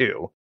check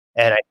to.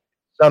 And in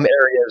some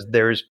areas,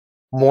 there's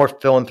more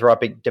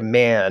philanthropic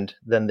demand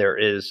than there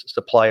is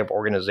supply of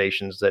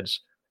organizations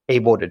that's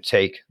able to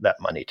take that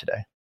money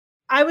today.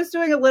 I was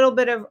doing a little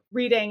bit of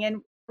reading,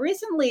 and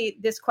recently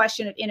this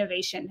question of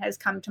innovation has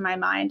come to my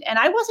mind. And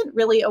I wasn't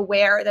really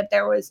aware that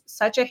there was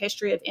such a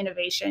history of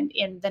innovation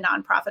in the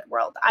nonprofit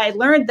world. I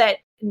learned that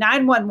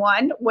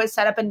 911 was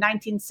set up in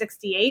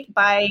 1968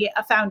 by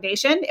a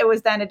foundation. It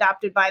was then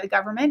adopted by the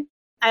government.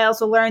 I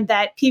also learned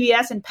that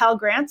PBS and Pell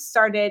Grants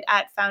started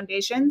at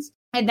foundations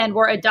and then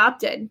were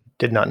adopted.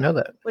 Did not know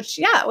that. Which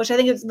I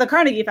think is the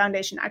Carnegie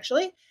Foundation,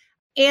 actually.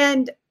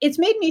 And it's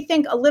made me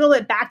think a little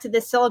bit back to the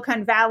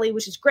Silicon Valley,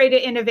 which is great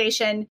at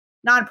innovation,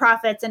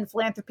 nonprofits and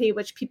philanthropy,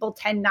 which people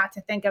tend not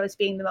to think of as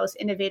being the most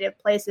innovative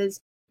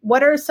places.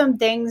 What are some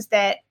things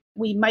that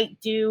we might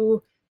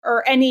do,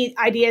 or any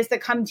ideas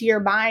that come to your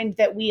mind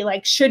that we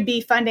should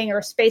be funding,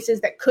 or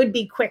spaces that could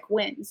be quick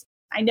wins?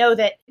 I know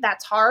that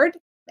that's hard,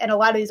 and a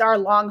lot of these are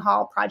long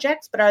haul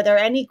projects, but are there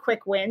any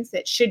quick wins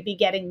that should be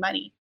getting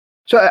money?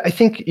 So I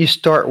think you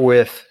start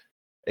with,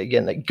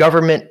 again, the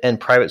government and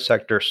private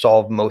sector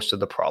solve most of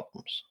the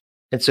problems.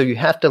 And so you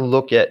have to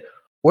look at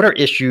what are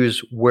issues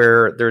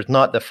where there's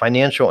not the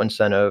financial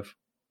incentive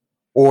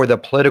or the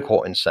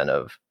political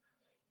incentive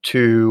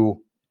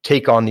to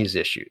take on these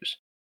issues.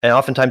 And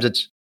oftentimes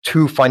it's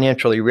too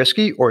financially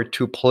risky or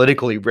too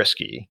politically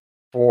risky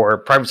for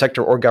private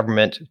sector or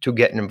government to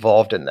get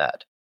involved in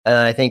that. And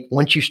I think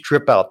once you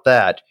strip out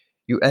that,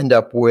 you end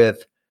up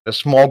with a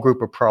small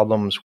group of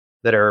problems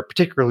that are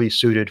particularly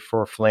suited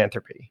for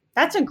philanthropy.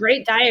 That's a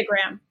great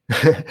diagram.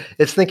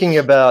 It's thinking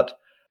about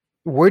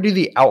where do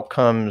the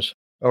outcomes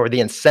or the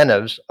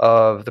incentives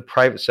of the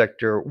private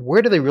sector,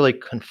 where do they really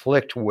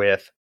conflict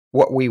with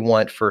what we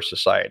want for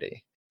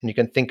society? And you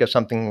can think of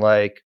something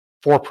like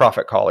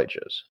for-profit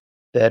colleges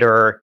that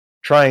are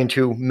trying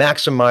to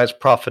maximize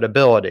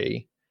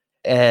profitability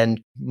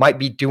and might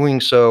be doing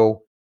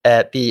so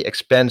at the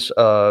expense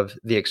of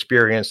the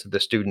experience that the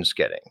student's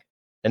getting.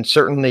 And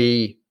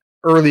certainly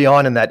early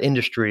on in that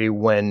industry,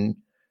 when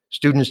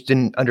students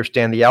didn't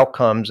understand the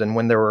outcomes and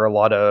when there were a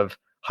lot of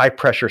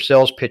high-pressure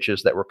sales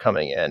pitches that were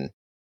coming in,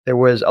 there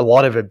was a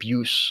lot of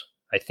abuse,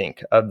 I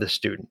think, of the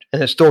student.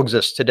 And it still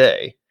exists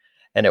today.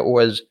 And it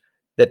was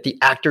that the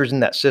actors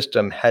in that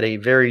system had a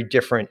very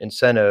different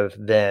incentive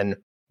than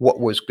what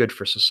was good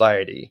for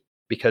society,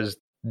 because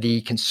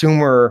the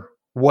consumer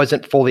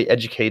wasn't fully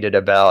educated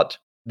about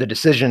the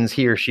decisions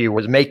he or she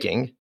was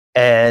making,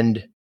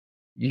 and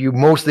you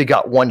mostly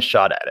got one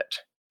shot at it.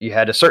 You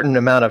had a certain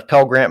amount of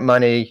Pell Grant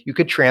money you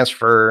could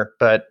transfer,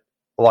 but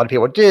a lot of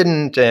people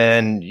didn't,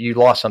 and you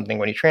lost something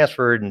when you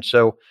transferred. And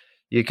so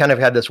you kind of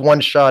had this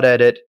one shot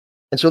at it.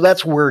 And so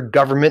that's where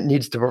government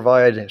needs to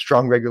provide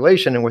strong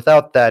regulation. And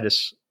without that,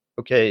 it's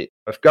okay,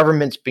 if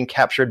government's been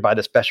captured by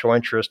the special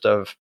interest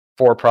of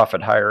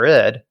for-profit higher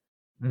ed,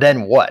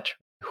 then what?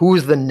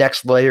 Who's the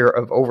next layer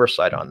of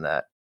oversight on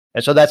that?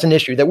 And so that's an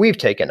issue that we've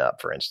taken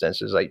up, for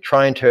instance, is like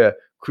trying to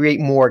create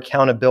more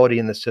accountability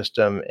in the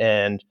system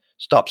and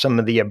stop some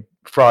of the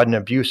fraud and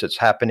abuse that's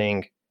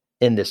happening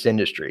in this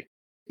industry.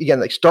 Again,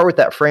 like start with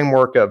that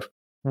framework of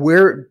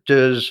where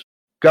does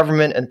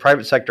government and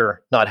private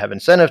sector not have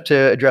incentive to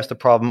address the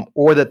problem,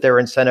 or that their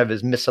incentive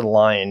is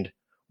misaligned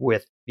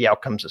with the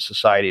outcomes that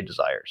society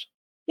desires.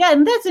 Yeah,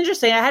 and that's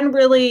interesting. I hadn't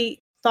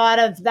really thought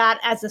of that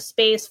as a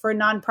space for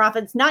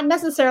nonprofits, not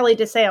necessarily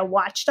to say a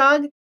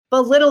watchdog, but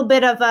a little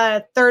bit of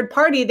a third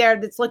party there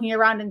that's looking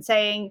around and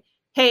saying,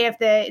 hey, if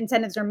the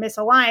incentives are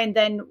misaligned,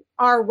 then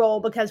our role,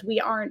 because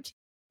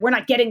we're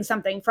not getting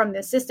something from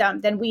this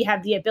system, then we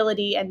have the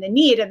ability and the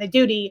need and the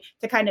duty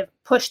to kind of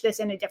push this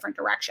in a different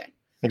direction.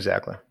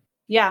 Exactly.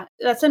 Yeah,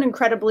 that's an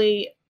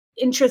incredibly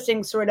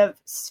interesting sort of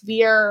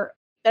sphere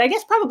that I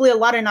guess probably a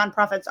lot of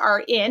nonprofits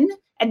are in,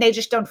 and they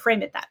just don't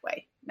frame it that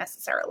way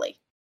necessarily.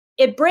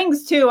 It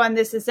brings too, on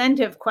this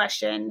incentive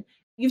question,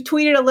 you've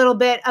tweeted a little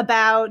bit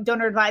about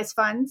donor advised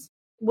funds.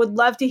 Would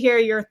love to hear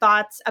your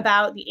thoughts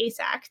about the ACE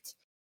Act.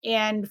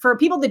 And for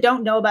people that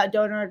don't know about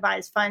donor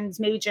advised funds,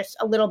 maybe just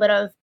a little bit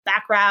of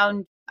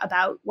background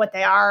about what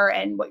they are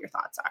and what your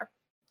thoughts are.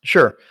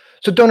 Sure.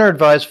 So donor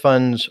advised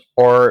funds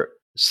are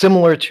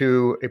similar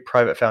to a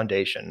private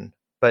foundation,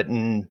 but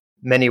in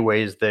many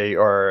ways they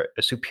are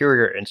a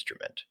superior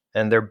instrument.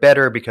 And they're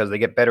better because they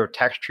get better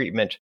tax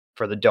treatment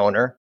for the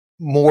donor.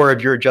 More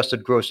of your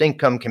adjusted gross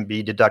income can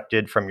be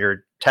deducted from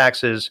your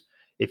taxes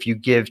if you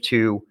give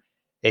to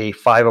a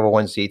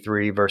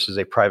 501c3 versus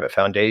a private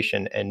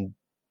foundation, and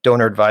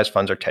donor advised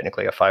funds are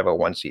technically a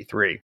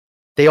 501c3.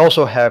 They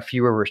also have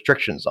fewer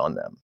restrictions on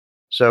them.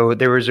 So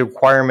there is a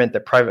requirement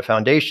that private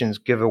foundations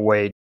give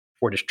away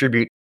or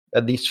distribute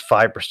at least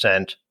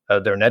 5%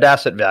 of their net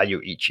asset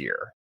value each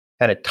year,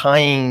 kind of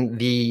tying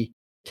the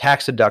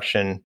tax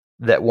deduction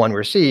that one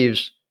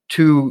receives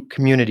to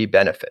community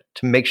benefit,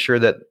 to make sure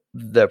that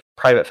the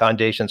private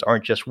foundations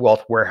aren't just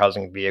wealth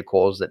warehousing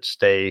vehicles that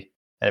stay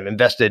kind of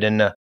invested in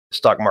the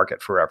stock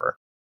market forever.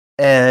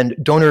 And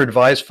donor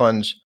advised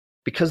funds,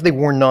 because they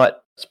were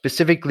not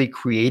specifically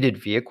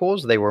created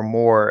vehicles, they were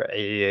more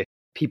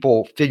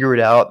people figured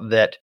out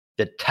that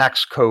the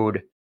tax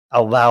code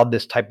allowed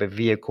this type of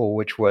vehicle,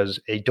 which was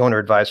a donor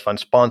advised fund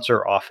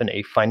sponsor, often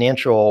a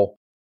financial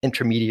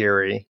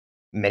intermediary.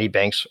 Many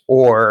banks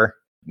or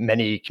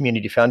many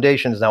community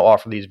foundations now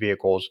offer these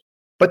vehicles,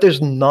 but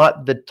there's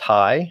not the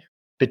tie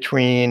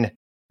between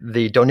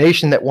the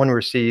donation that one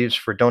receives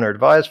for donor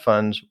advised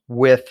funds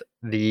with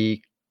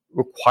the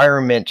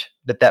requirement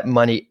that that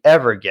money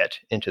ever get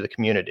into the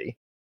community.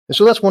 And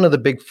so that's one of the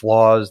big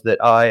flaws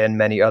that I and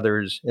many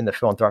others in the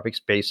philanthropic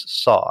space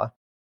saw.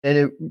 And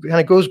it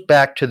kind of goes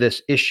back to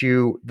this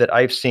issue that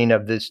I've seen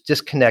of this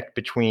disconnect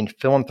between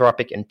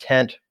philanthropic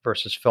intent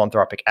versus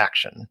philanthropic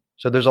action.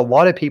 So there's a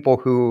lot of people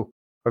who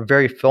are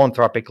very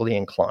philanthropically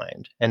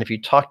inclined. And if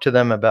you talk to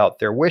them about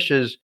their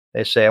wishes,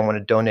 they say, I want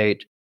to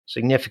donate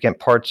significant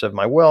parts of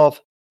my wealth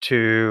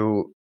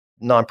to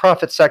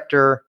nonprofit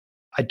sector.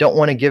 I don't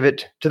want to give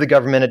it to the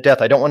government at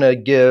death. I don't want to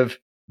give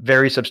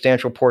very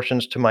substantial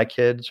portions to my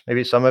kids,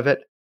 maybe some of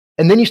it.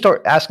 And then you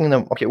start asking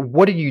them, okay,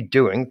 what are you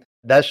doing?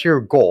 That's your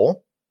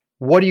goal.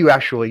 What are you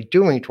actually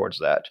doing towards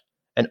that?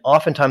 And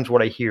oftentimes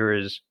what I hear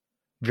is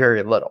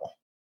very little.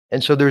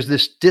 And so there's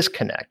this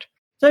disconnect.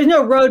 So there's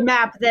no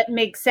roadmap that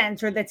makes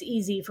sense or that's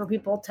easy for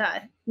people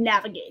to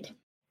navigate.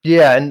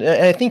 Yeah, and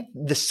I think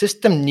the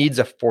system needs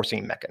a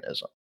forcing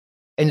mechanism.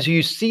 And so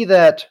you see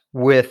that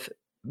with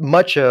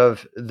much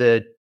of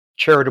the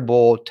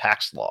charitable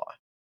tax law.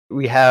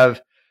 You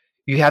have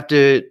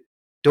to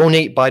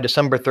donate by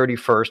December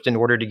 31st in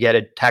order to get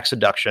a tax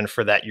deduction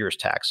for that year's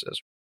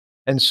taxes.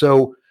 And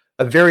so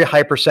a very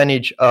high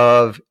percentage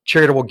of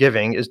charitable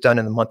giving is done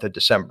in the month of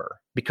December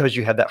because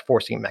you have that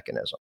forcing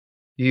mechanism.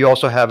 You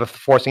also have a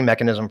forcing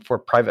mechanism for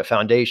private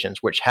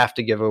foundations, which have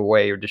to give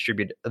away or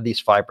distribute at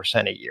least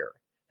 5% a year.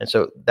 And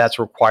so that's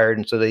required.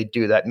 And so they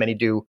do that. Many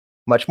do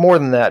much more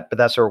than that, but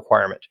that's a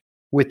requirement.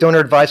 With donor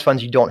advised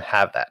funds, you don't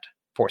have that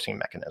forcing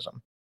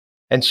mechanism.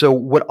 And so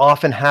what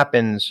often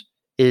happens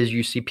is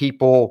you see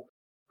people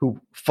who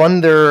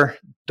fund their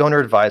donor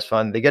advised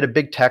fund, they get a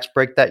big tax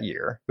break that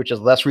year, which is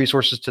less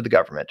resources to the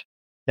government.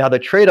 Now, the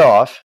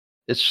trade-off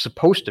is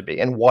supposed to be,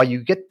 and why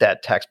you get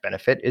that tax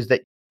benefit, is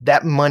that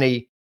that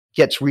money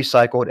gets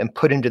recycled and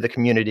put into the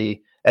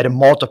community at a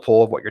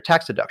multiple of what your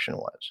tax deduction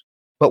was.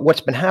 But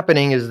what's been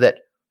happening is that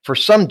for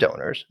some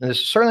donors, and this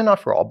is certainly not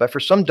for all, but for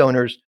some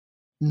donors,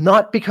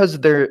 not because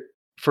they're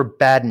for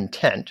bad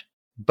intent,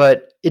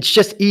 but it's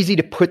just easy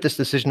to put this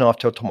decision off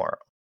till tomorrow.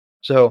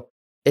 So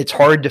it's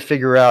hard to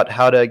figure out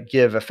how to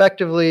give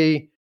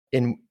effectively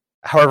in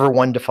however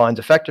one defines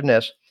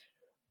effectiveness.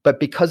 But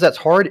because that's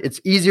hard, it's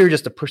easier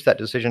just to push that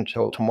decision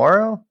till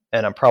tomorrow.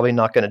 And I'm probably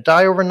not going to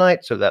die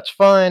overnight, so that's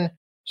fine.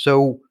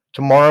 So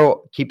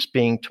tomorrow keeps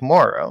being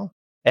tomorrow.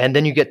 And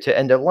then you get to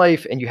end of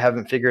life and you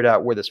haven't figured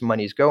out where this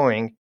money's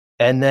going.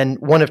 And then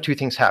one of two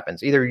things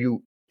happens. Either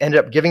you end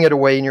up giving it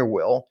away in your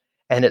will,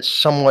 and it's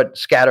somewhat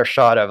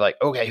scattershot of like,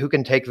 okay, who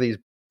can take these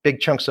big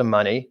chunks of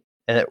money?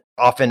 And it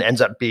often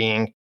ends up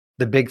being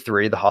the big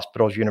three, the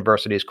hospitals,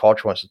 universities,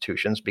 cultural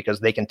institutions,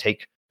 because they can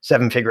take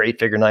 7-figure,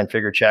 8-figure,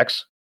 9-figure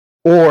checks.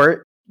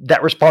 Or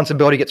that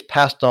responsibility gets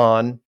passed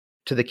on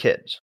to the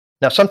kids.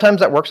 Now, sometimes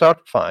that works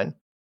out fine.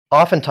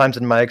 Oftentimes,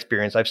 in my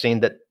experience, I've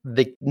seen that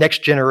the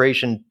next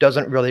generation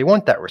doesn't really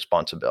want that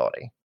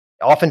responsibility.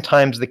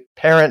 Oftentimes, the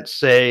parents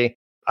say,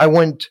 I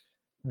want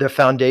the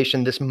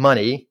foundation, this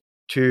money,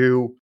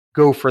 to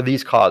go for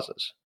these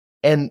causes.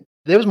 And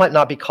those might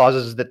not be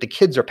causes that the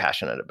kids are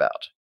passionate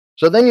about.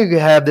 So then you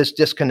have this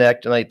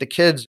disconnect, and like the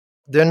kids,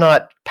 they're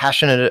not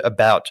passionate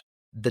about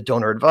the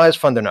donor advised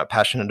fund. They're not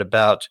passionate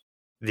about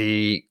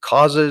the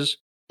causes.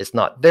 It's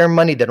not their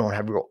money. They don't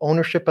have real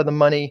ownership of the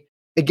money.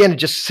 Again, it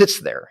just sits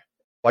there.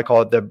 I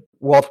call it the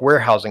wealth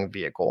warehousing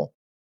vehicle.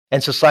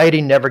 And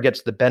society never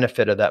gets the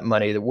benefit of that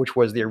money, which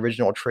was the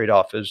original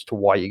trade-off as to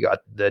why you got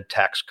the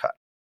tax cut.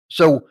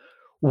 So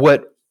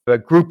what a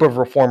group of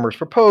reformers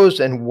proposed,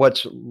 and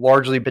what's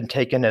largely been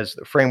taken as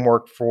the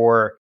framework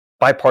for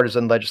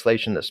bipartisan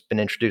legislation that's been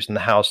introduced in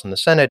the House and the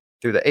Senate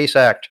through the ACE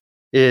Act,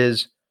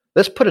 is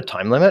let's put a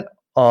time limit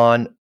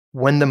on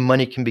when the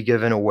money can be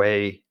given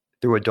away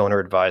through a donor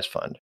advised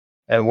fund.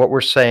 And what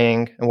we're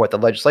saying and what the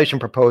legislation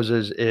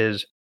proposes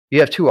is you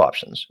have two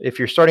options. If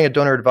you're starting a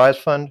donor advised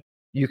fund,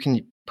 you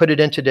can put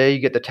it in today, you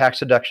get the tax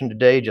deduction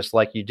today, just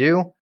like you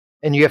do,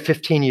 and you have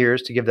 15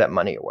 years to give that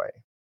money away.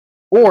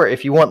 Or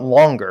if you want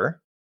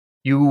longer,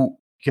 you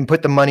can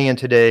put the money in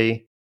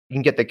today, you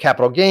can get the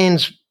capital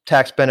gains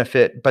tax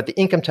benefit, but the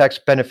income tax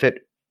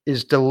benefit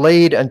is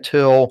delayed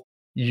until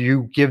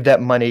you give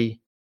that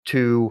money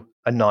to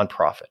a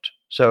nonprofit.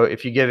 So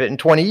if you give it in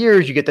 20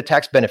 years, you get the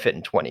tax benefit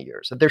in 20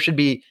 years. So there should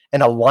be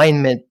an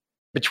alignment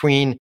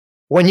between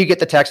when you get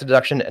the tax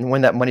deduction and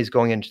when that money is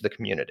going into the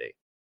community.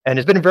 And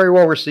it's been very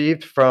well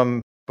received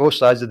from both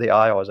sides of the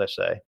aisle, as I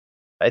say.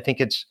 I think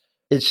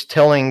it's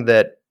telling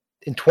that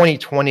in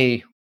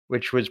 2020,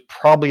 which was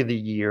probably the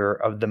year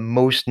of the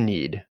most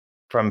need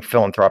from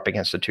philanthropic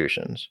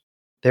institutions,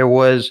 there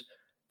was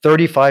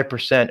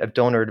 35% of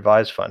donor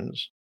advised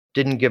funds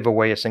didn't give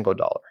away a single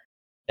dollar.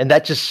 And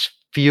that just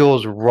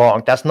feels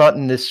wrong. That's not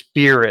in the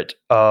spirit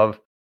of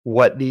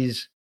what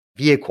these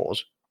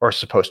vehicles are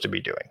supposed to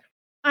be doing.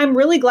 I'm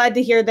really glad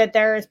to hear that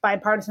there is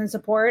bipartisan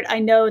support. I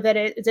know that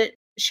is it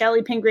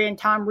Shelley Pingree and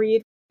Tom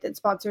Reed that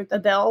sponsored the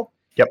bill.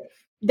 Yep.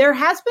 There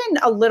has been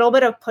a little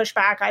bit of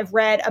pushback I've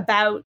read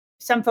about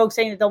some folks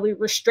saying that they'll be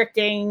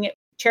restricting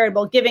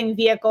charitable giving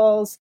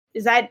vehicles.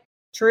 Is that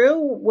true?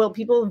 Will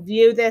people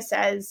view this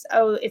as,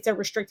 oh, it's a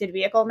restricted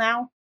vehicle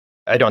now?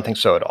 I don't think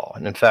so at all.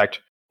 And in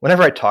fact,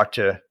 whenever I talk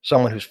to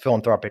someone who's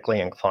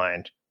philanthropically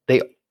inclined,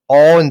 they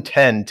all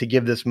intend to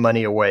give this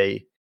money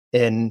away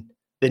in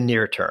the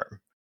near term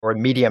or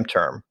medium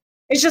term.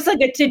 It's just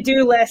like a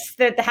to-do list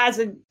that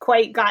hasn't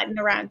quite gotten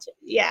around to.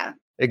 Yeah.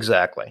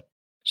 Exactly.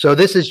 So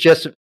this is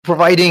just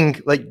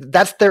providing, like,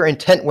 that's their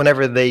intent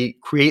whenever they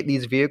create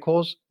these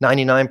vehicles,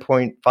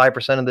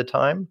 99.5% of the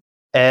time.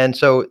 And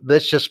so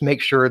let's just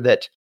make sure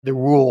that the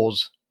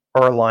rules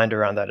are aligned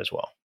around that as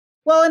well.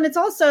 Well, and it's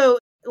also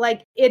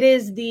like it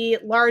is the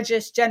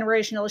largest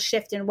generational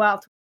shift in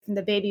wealth from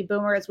the baby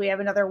boomers. We have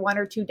another 1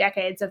 or 2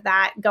 decades of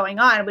that going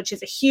on, which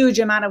is a huge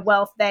amount of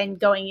wealth then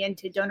going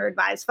into donor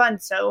advised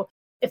funds. So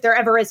if there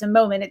ever is a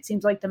moment, it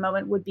seems like the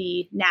moment would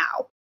be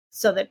now,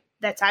 so that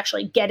that's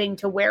actually getting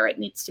to where it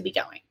needs to be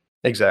going.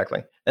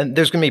 Exactly. And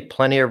there's going to be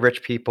plenty of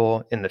rich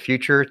people in the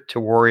future to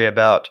worry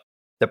about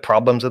the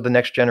problems of the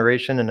next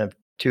generation and of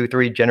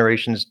 2-3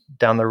 generations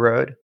down the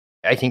road.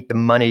 I think the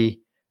money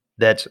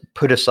that's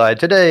put aside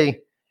today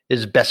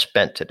is best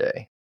spent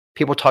today.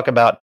 People talk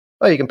about,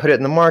 oh, you can put it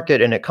in the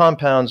market and it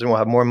compounds and we'll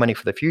have more money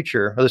for the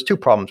future. Well, there's two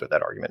problems with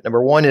that argument.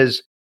 Number one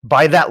is,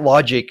 by that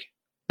logic,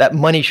 that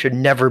money should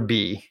never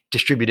be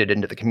distributed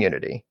into the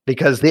community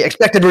because the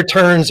expected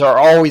returns are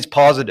always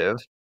positive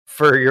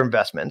for your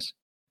investments.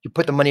 You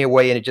put the money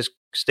away and it just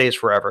stays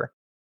forever.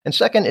 And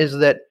second is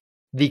that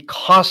the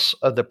costs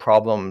of the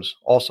problems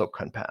also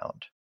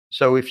compound.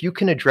 So if you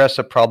can address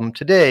a problem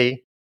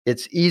today,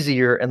 it's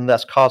easier and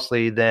less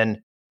costly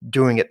than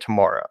doing it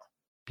tomorrow.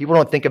 People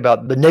don't think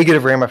about the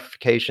negative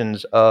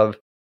ramifications of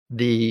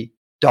the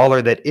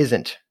dollar that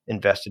isn't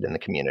invested in the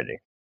community.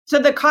 So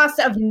the cost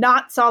of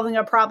not solving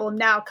a problem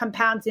now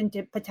compounds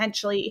into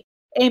potentially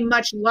a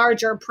much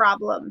larger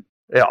problem.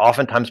 Yeah,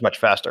 oftentimes much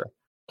faster.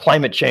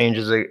 Climate change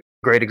is a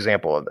great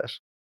example of this.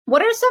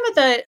 What are some of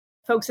the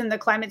folks in the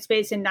climate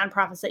space and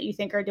nonprofits that you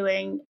think are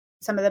doing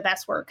some of the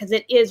best work? Because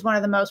it is one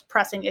of the most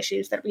pressing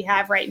issues that we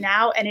have right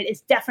now. And it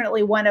is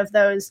definitely one of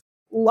those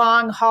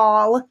long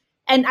haul.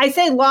 And I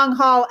say long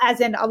haul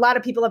as in a lot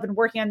of people have been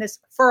working on this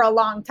for a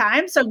long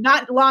time. So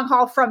not long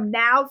haul from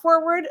now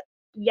forward.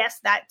 Yes,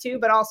 that too,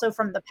 but also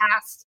from the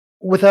past.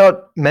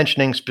 Without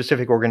mentioning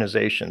specific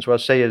organizations, what I'll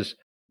say is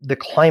the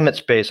climate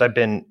space I've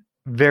been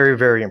very,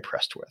 very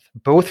impressed with,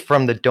 both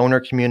from the donor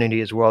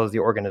community as well as the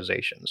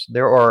organizations.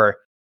 There are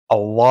a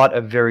lot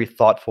of very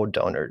thoughtful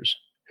donors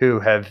who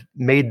have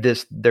made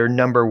this their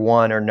number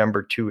one or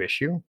number two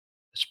issue,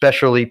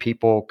 especially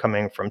people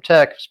coming from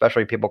tech,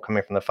 especially people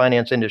coming from the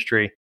finance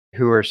industry,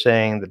 who are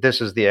saying that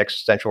this is the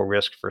existential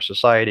risk for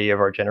society of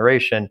our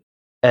generation,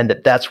 and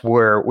that's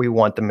where we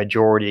want the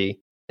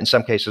majority, in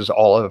some cases,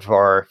 all of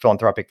our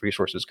philanthropic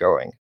resources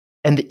going.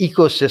 And the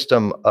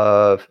ecosystem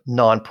of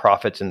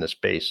nonprofits in this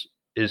space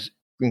is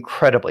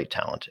incredibly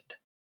talented.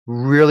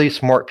 Really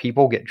smart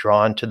people get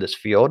drawn to this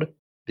field.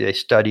 They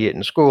study it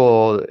in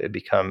school, they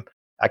become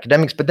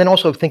academics, but then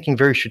also thinking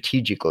very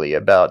strategically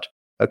about,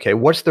 okay,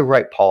 what's the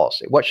right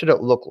policy? What should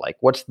it look like?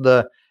 What's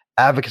the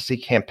advocacy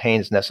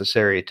campaigns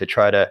necessary to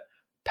try to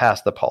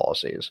pass the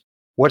policies?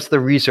 What's the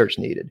research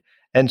needed?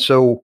 And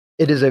so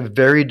it is a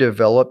very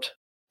developed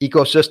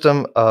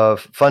ecosystem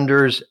of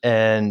funders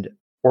and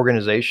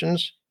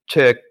organizations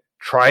to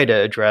try to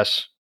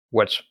address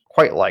what's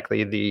quite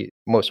likely the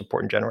most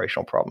important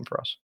generational problem for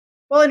us.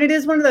 Well, and it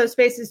is one of those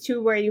spaces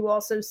too where you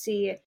also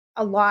see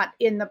a lot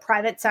in the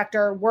private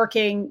sector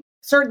working,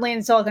 certainly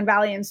in Silicon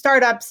Valley and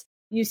startups.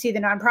 You see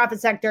the nonprofit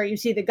sector, you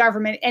see the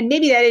government, and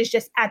maybe that is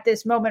just at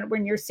this moment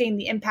when you're seeing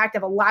the impact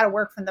of a lot of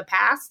work from the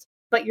past,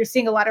 but you're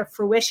seeing a lot of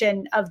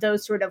fruition of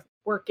those sort of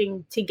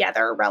working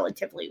together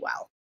relatively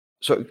well.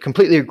 So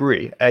completely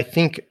agree. I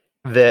think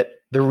that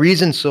the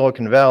reason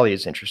Silicon Valley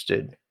is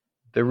interested,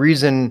 the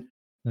reason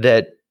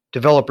that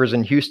developers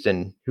in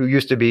Houston who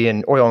used to be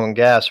in oil and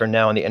gas are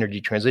now in the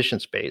energy transition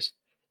space,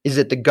 is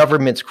that the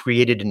government's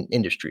created an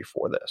industry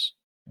for this.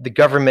 The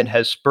government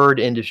has spurred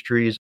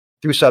industries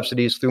through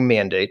subsidies, through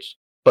mandates,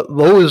 but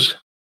those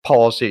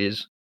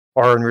policies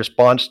are in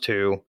response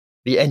to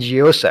the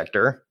NGO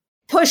sector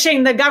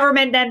pushing the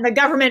government and the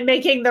government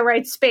making the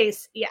right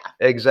space. Yeah,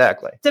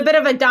 exactly. It's a bit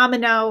of a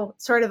domino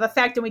sort of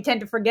effect, and we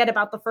tend to forget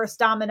about the first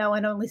domino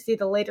and only see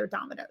the later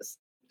dominoes.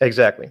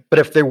 Exactly. But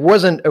if there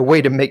wasn't a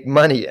way to make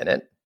money in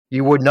it,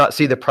 you would not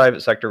see the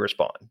private sector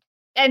respond.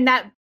 And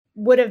that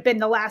would have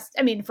been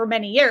for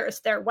many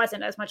years, there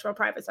wasn't as much of a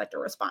private sector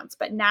response,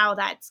 but now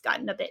that's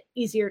gotten a bit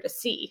easier to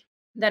see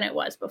than it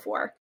was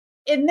before.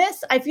 In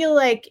this, I feel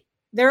like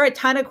there are a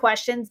ton of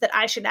questions that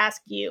I should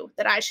ask you,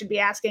 that I should be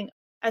asking,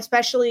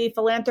 especially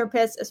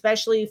philanthropists,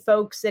 especially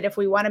folks that if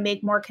we want to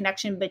make more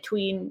connection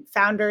between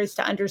founders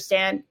to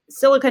understand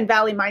Silicon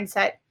Valley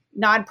mindset,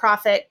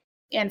 nonprofit,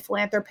 and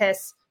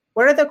philanthropists,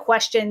 what are the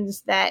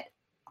questions that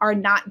are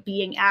not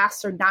being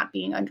asked or not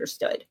being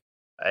understood?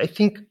 I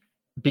think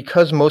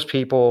because most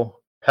people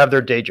have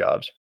their day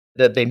jobs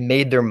that they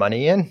made their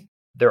money in,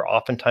 they're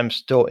oftentimes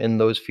still in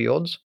those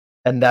fields.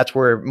 And that's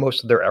where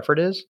most of their effort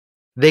is.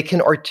 They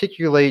can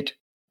articulate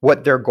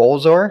what their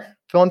goals are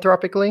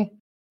philanthropically,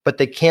 but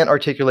they can't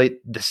articulate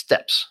the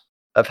steps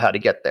of how to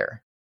get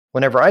there.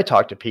 Whenever I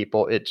talk to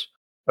people, it's,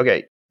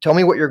 okay, tell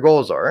me what your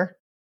goals are.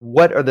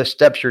 What are the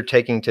steps you're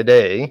taking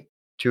today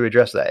to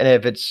address that? And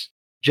if it's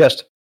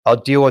just, I'll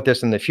deal with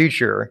this in the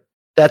future,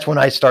 that's when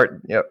I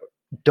start,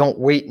 don't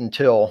wait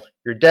until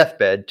your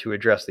deathbed to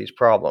address these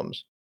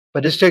problems.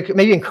 But just to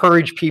maybe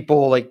encourage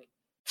people,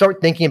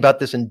 start thinking about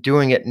this and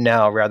doing it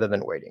now rather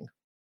than waiting.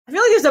 I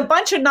feel like there's a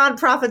bunch of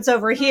nonprofits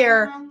over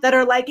here that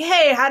are like,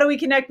 hey, how do we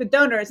connect with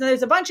donors? And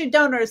there's a bunch of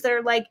donors that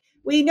are like,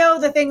 we know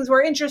the things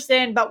we're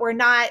interested in, but we're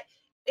not.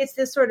 It's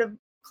this sort of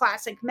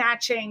classic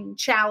matching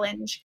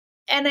challenge.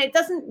 And it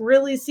doesn't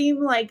really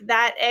seem like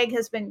that egg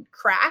has been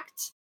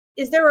cracked.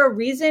 Is there a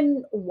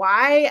reason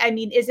why? I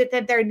mean, is it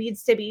that there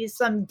needs to be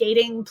some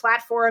dating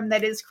platform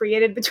that is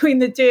created between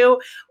the two?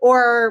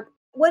 Or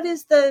what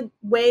is the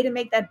way to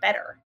make that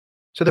better?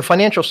 So the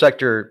financial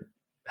sector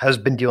has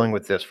been dealing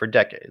with this for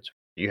decades.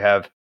 You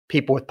have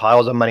people with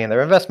piles of money in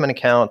their investment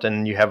account,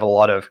 and you have a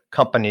lot of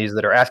companies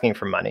that are asking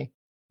for money.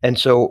 And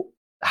so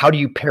how do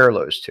you pair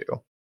those two?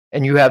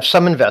 And you have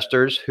some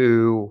investors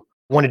who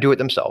want to do it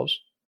themselves.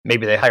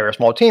 Maybe they hire a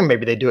small team.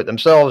 Maybe they do it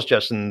themselves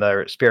just in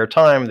their spare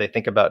time. They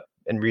think about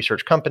and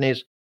research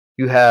companies.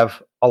 You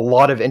have a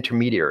lot of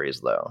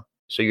intermediaries, though.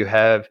 So you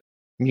have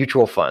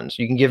mutual funds.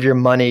 You can give your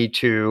money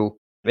to,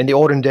 in the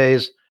olden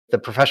days, the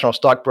professional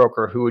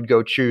stockbroker who would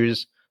go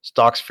choose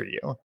stocks for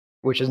you,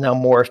 which is now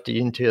morphed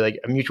into like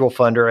a mutual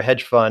fund or a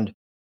hedge fund.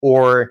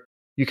 Or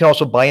you can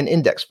also buy an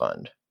index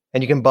fund,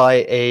 and you can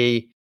buy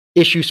a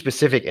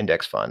issue-specific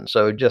index fund.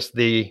 So I just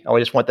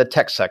want the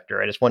tech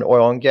sector. I just want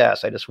oil and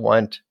gas. I just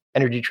want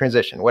energy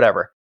transition,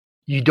 whatever.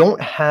 You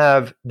don't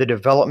have the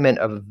development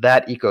of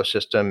that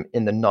ecosystem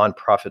in the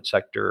nonprofit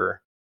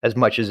sector as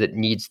much as it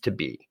needs to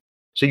be.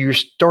 So you're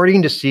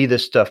starting to see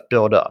this stuff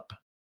build up.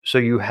 So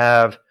you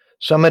have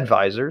some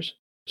advisors,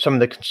 some of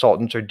the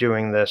consultants are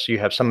doing this. You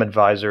have some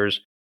advisors,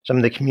 some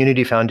of the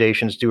community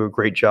foundations do a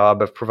great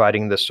job of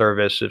providing the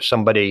service. If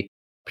somebody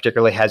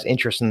particularly has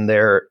interest in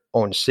their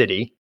own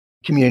city,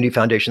 community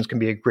foundations can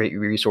be a great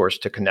resource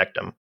to connect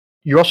them.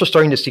 You're also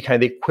starting to see kind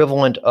of the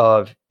equivalent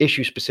of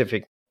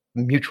issue-specific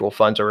mutual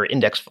funds or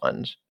index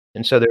funds.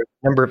 And so there's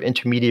a number of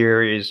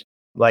intermediaries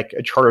like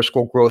a charter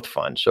school growth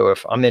fund. So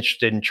if I'm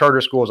interested in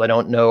charter schools, I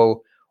don't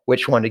know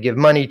which one to give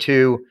money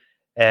to,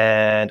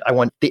 and I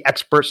want the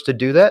experts to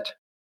do that,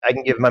 I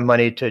can give my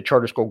money to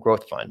Charter School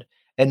Growth Fund.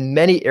 And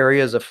many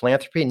areas of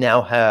philanthropy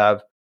now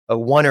have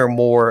one or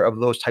more of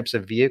those types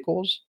of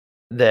vehicles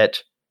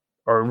that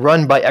are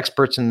run by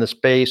experts in the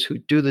space who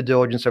do the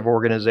diligence of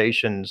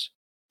organizations.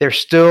 They're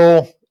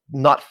still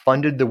not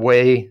funded the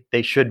way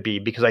they should be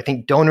because I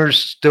think donors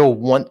still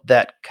want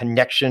that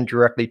connection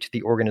directly to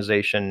the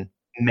organization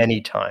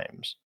many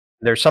times.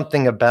 There's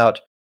something about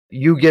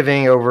you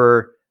giving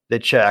over the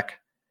check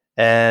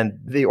and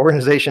the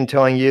organization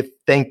telling you,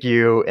 thank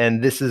you,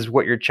 and this is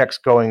what your check's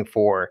going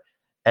for.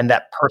 And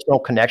that personal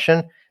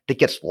connection that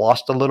gets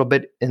lost a little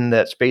bit in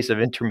that space of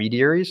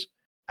intermediaries.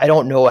 I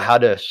don't know how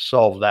to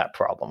solve that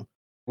problem.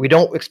 We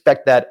don't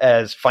expect that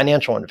as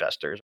financial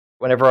investors.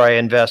 Whenever I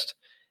invest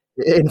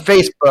in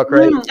Facebook,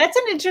 right? That's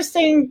an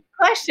interesting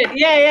question.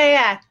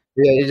 Yeah.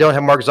 You don't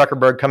have Mark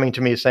Zuckerberg coming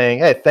to me saying,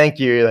 hey, thank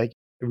you. Like,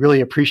 I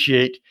really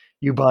appreciate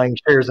you buying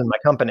shares in my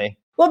company.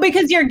 Well,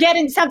 because you're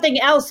getting something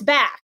else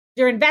back.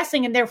 You're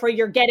investing and therefore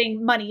you're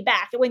getting money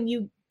back. When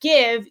you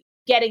give,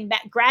 getting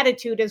that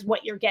gratitude is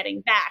what you're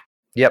getting back.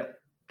 Yep.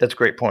 That's a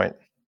great point.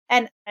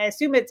 And I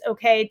assume it's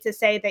okay to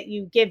say that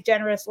you give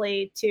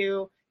generously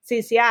to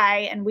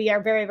CCI, and we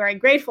are very, very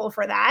grateful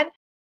for that.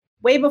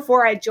 Way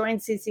before I joined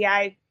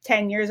CCI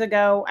 10 years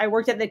ago, I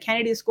worked at the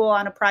Kennedy School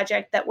on a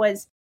project that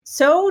was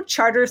so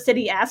charter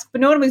city-esque, but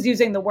no one was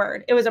using the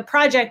word. It was a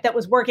project that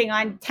was working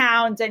on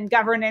towns and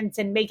governance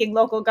and making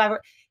local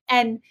government.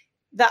 And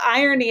the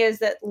irony is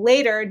that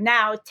later,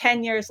 now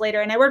 10 years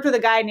later, and I worked with a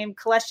guy named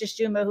Kaleshtis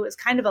Juma, who is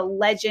kind of a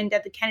legend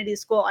at the Kennedy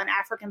School on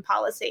African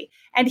policy.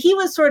 And he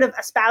was sort of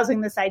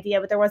espousing this idea,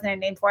 but there wasn't a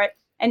name for it.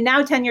 And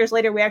now 10 years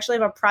later, we actually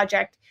have a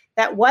project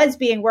that was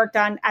being worked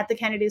on at the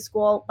Kennedy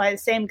School by the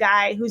same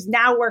guy who's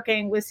now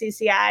working with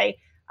CCI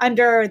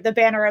under the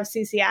banner of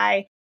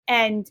CCI.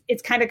 And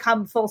it's kind of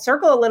come full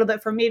circle a little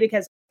bit for me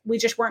because we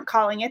just weren't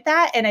calling it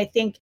that. And I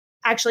think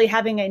actually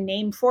having a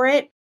name for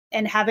it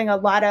and having a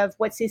lot of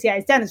what CCI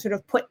has done is sort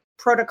of put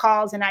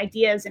protocols and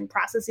ideas and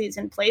processes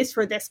in place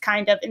for this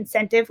kind of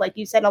incentive, like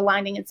you said,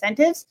 aligning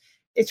incentives.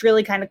 It's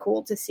really kind of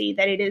cool to see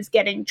that it is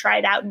getting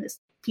tried out in this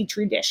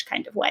petri dish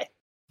kind of way.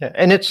 Yeah,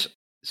 and it's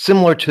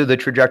similar to the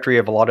trajectory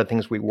of a lot of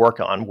things we work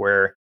on,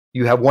 where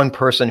you have one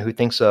person who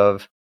thinks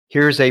of,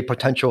 here's a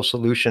potential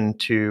solution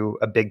to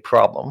a big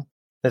problem.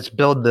 Let's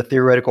build the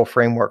theoretical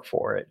framework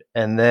for it,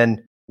 and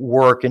then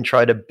work and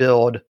try to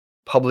build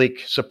public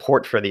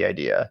support for the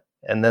idea.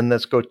 And then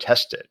let's go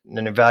test it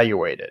and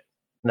evaluate it.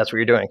 And that's what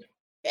you're doing.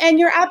 And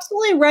you're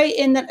absolutely right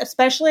in that,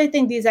 especially I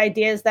think these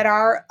ideas that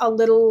are a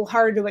little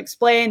hard to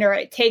explain, or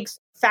it takes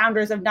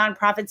founders of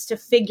nonprofits to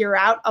figure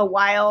out a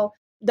while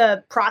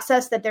the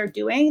process that they're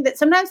doing, that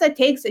sometimes that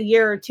takes a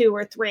year or 2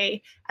 or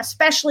 3,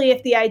 especially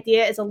if the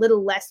idea is a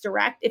little less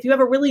direct. If you have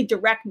a really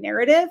direct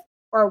narrative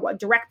or a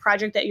direct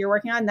project that you're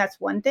working on, that's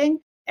one thing.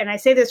 And I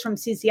say this from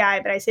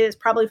CCI, but I say this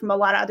probably from a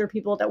lot of other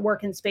people that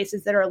work in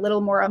spaces that are a little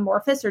more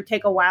amorphous or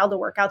take a while to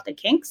work out the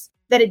kinks,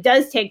 that it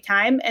does take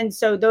time. And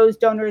so those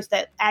donors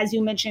that, as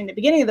you mentioned at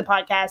the beginning of the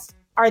podcast,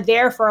 are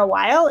there for a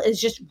while is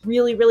just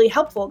really, really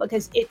helpful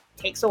because it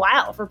takes a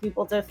while for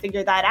people to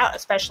figure that out,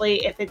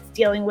 especially if it's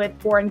dealing with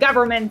foreign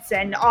governments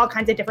and all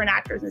kinds of different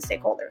actors and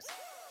stakeholders.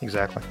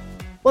 Exactly.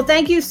 Well,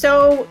 thank you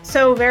so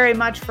very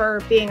much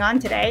for being on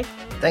today.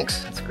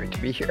 Thanks. It's great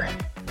to be here.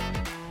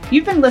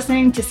 You've been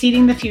listening to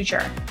Seeding the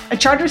Future, a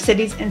Charter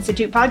Cities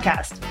Institute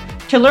podcast.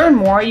 To learn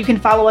more, you can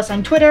follow us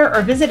on Twitter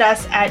or visit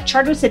us at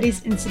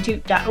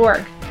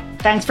chartercitiesinstitute.org.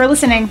 Thanks for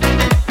listening.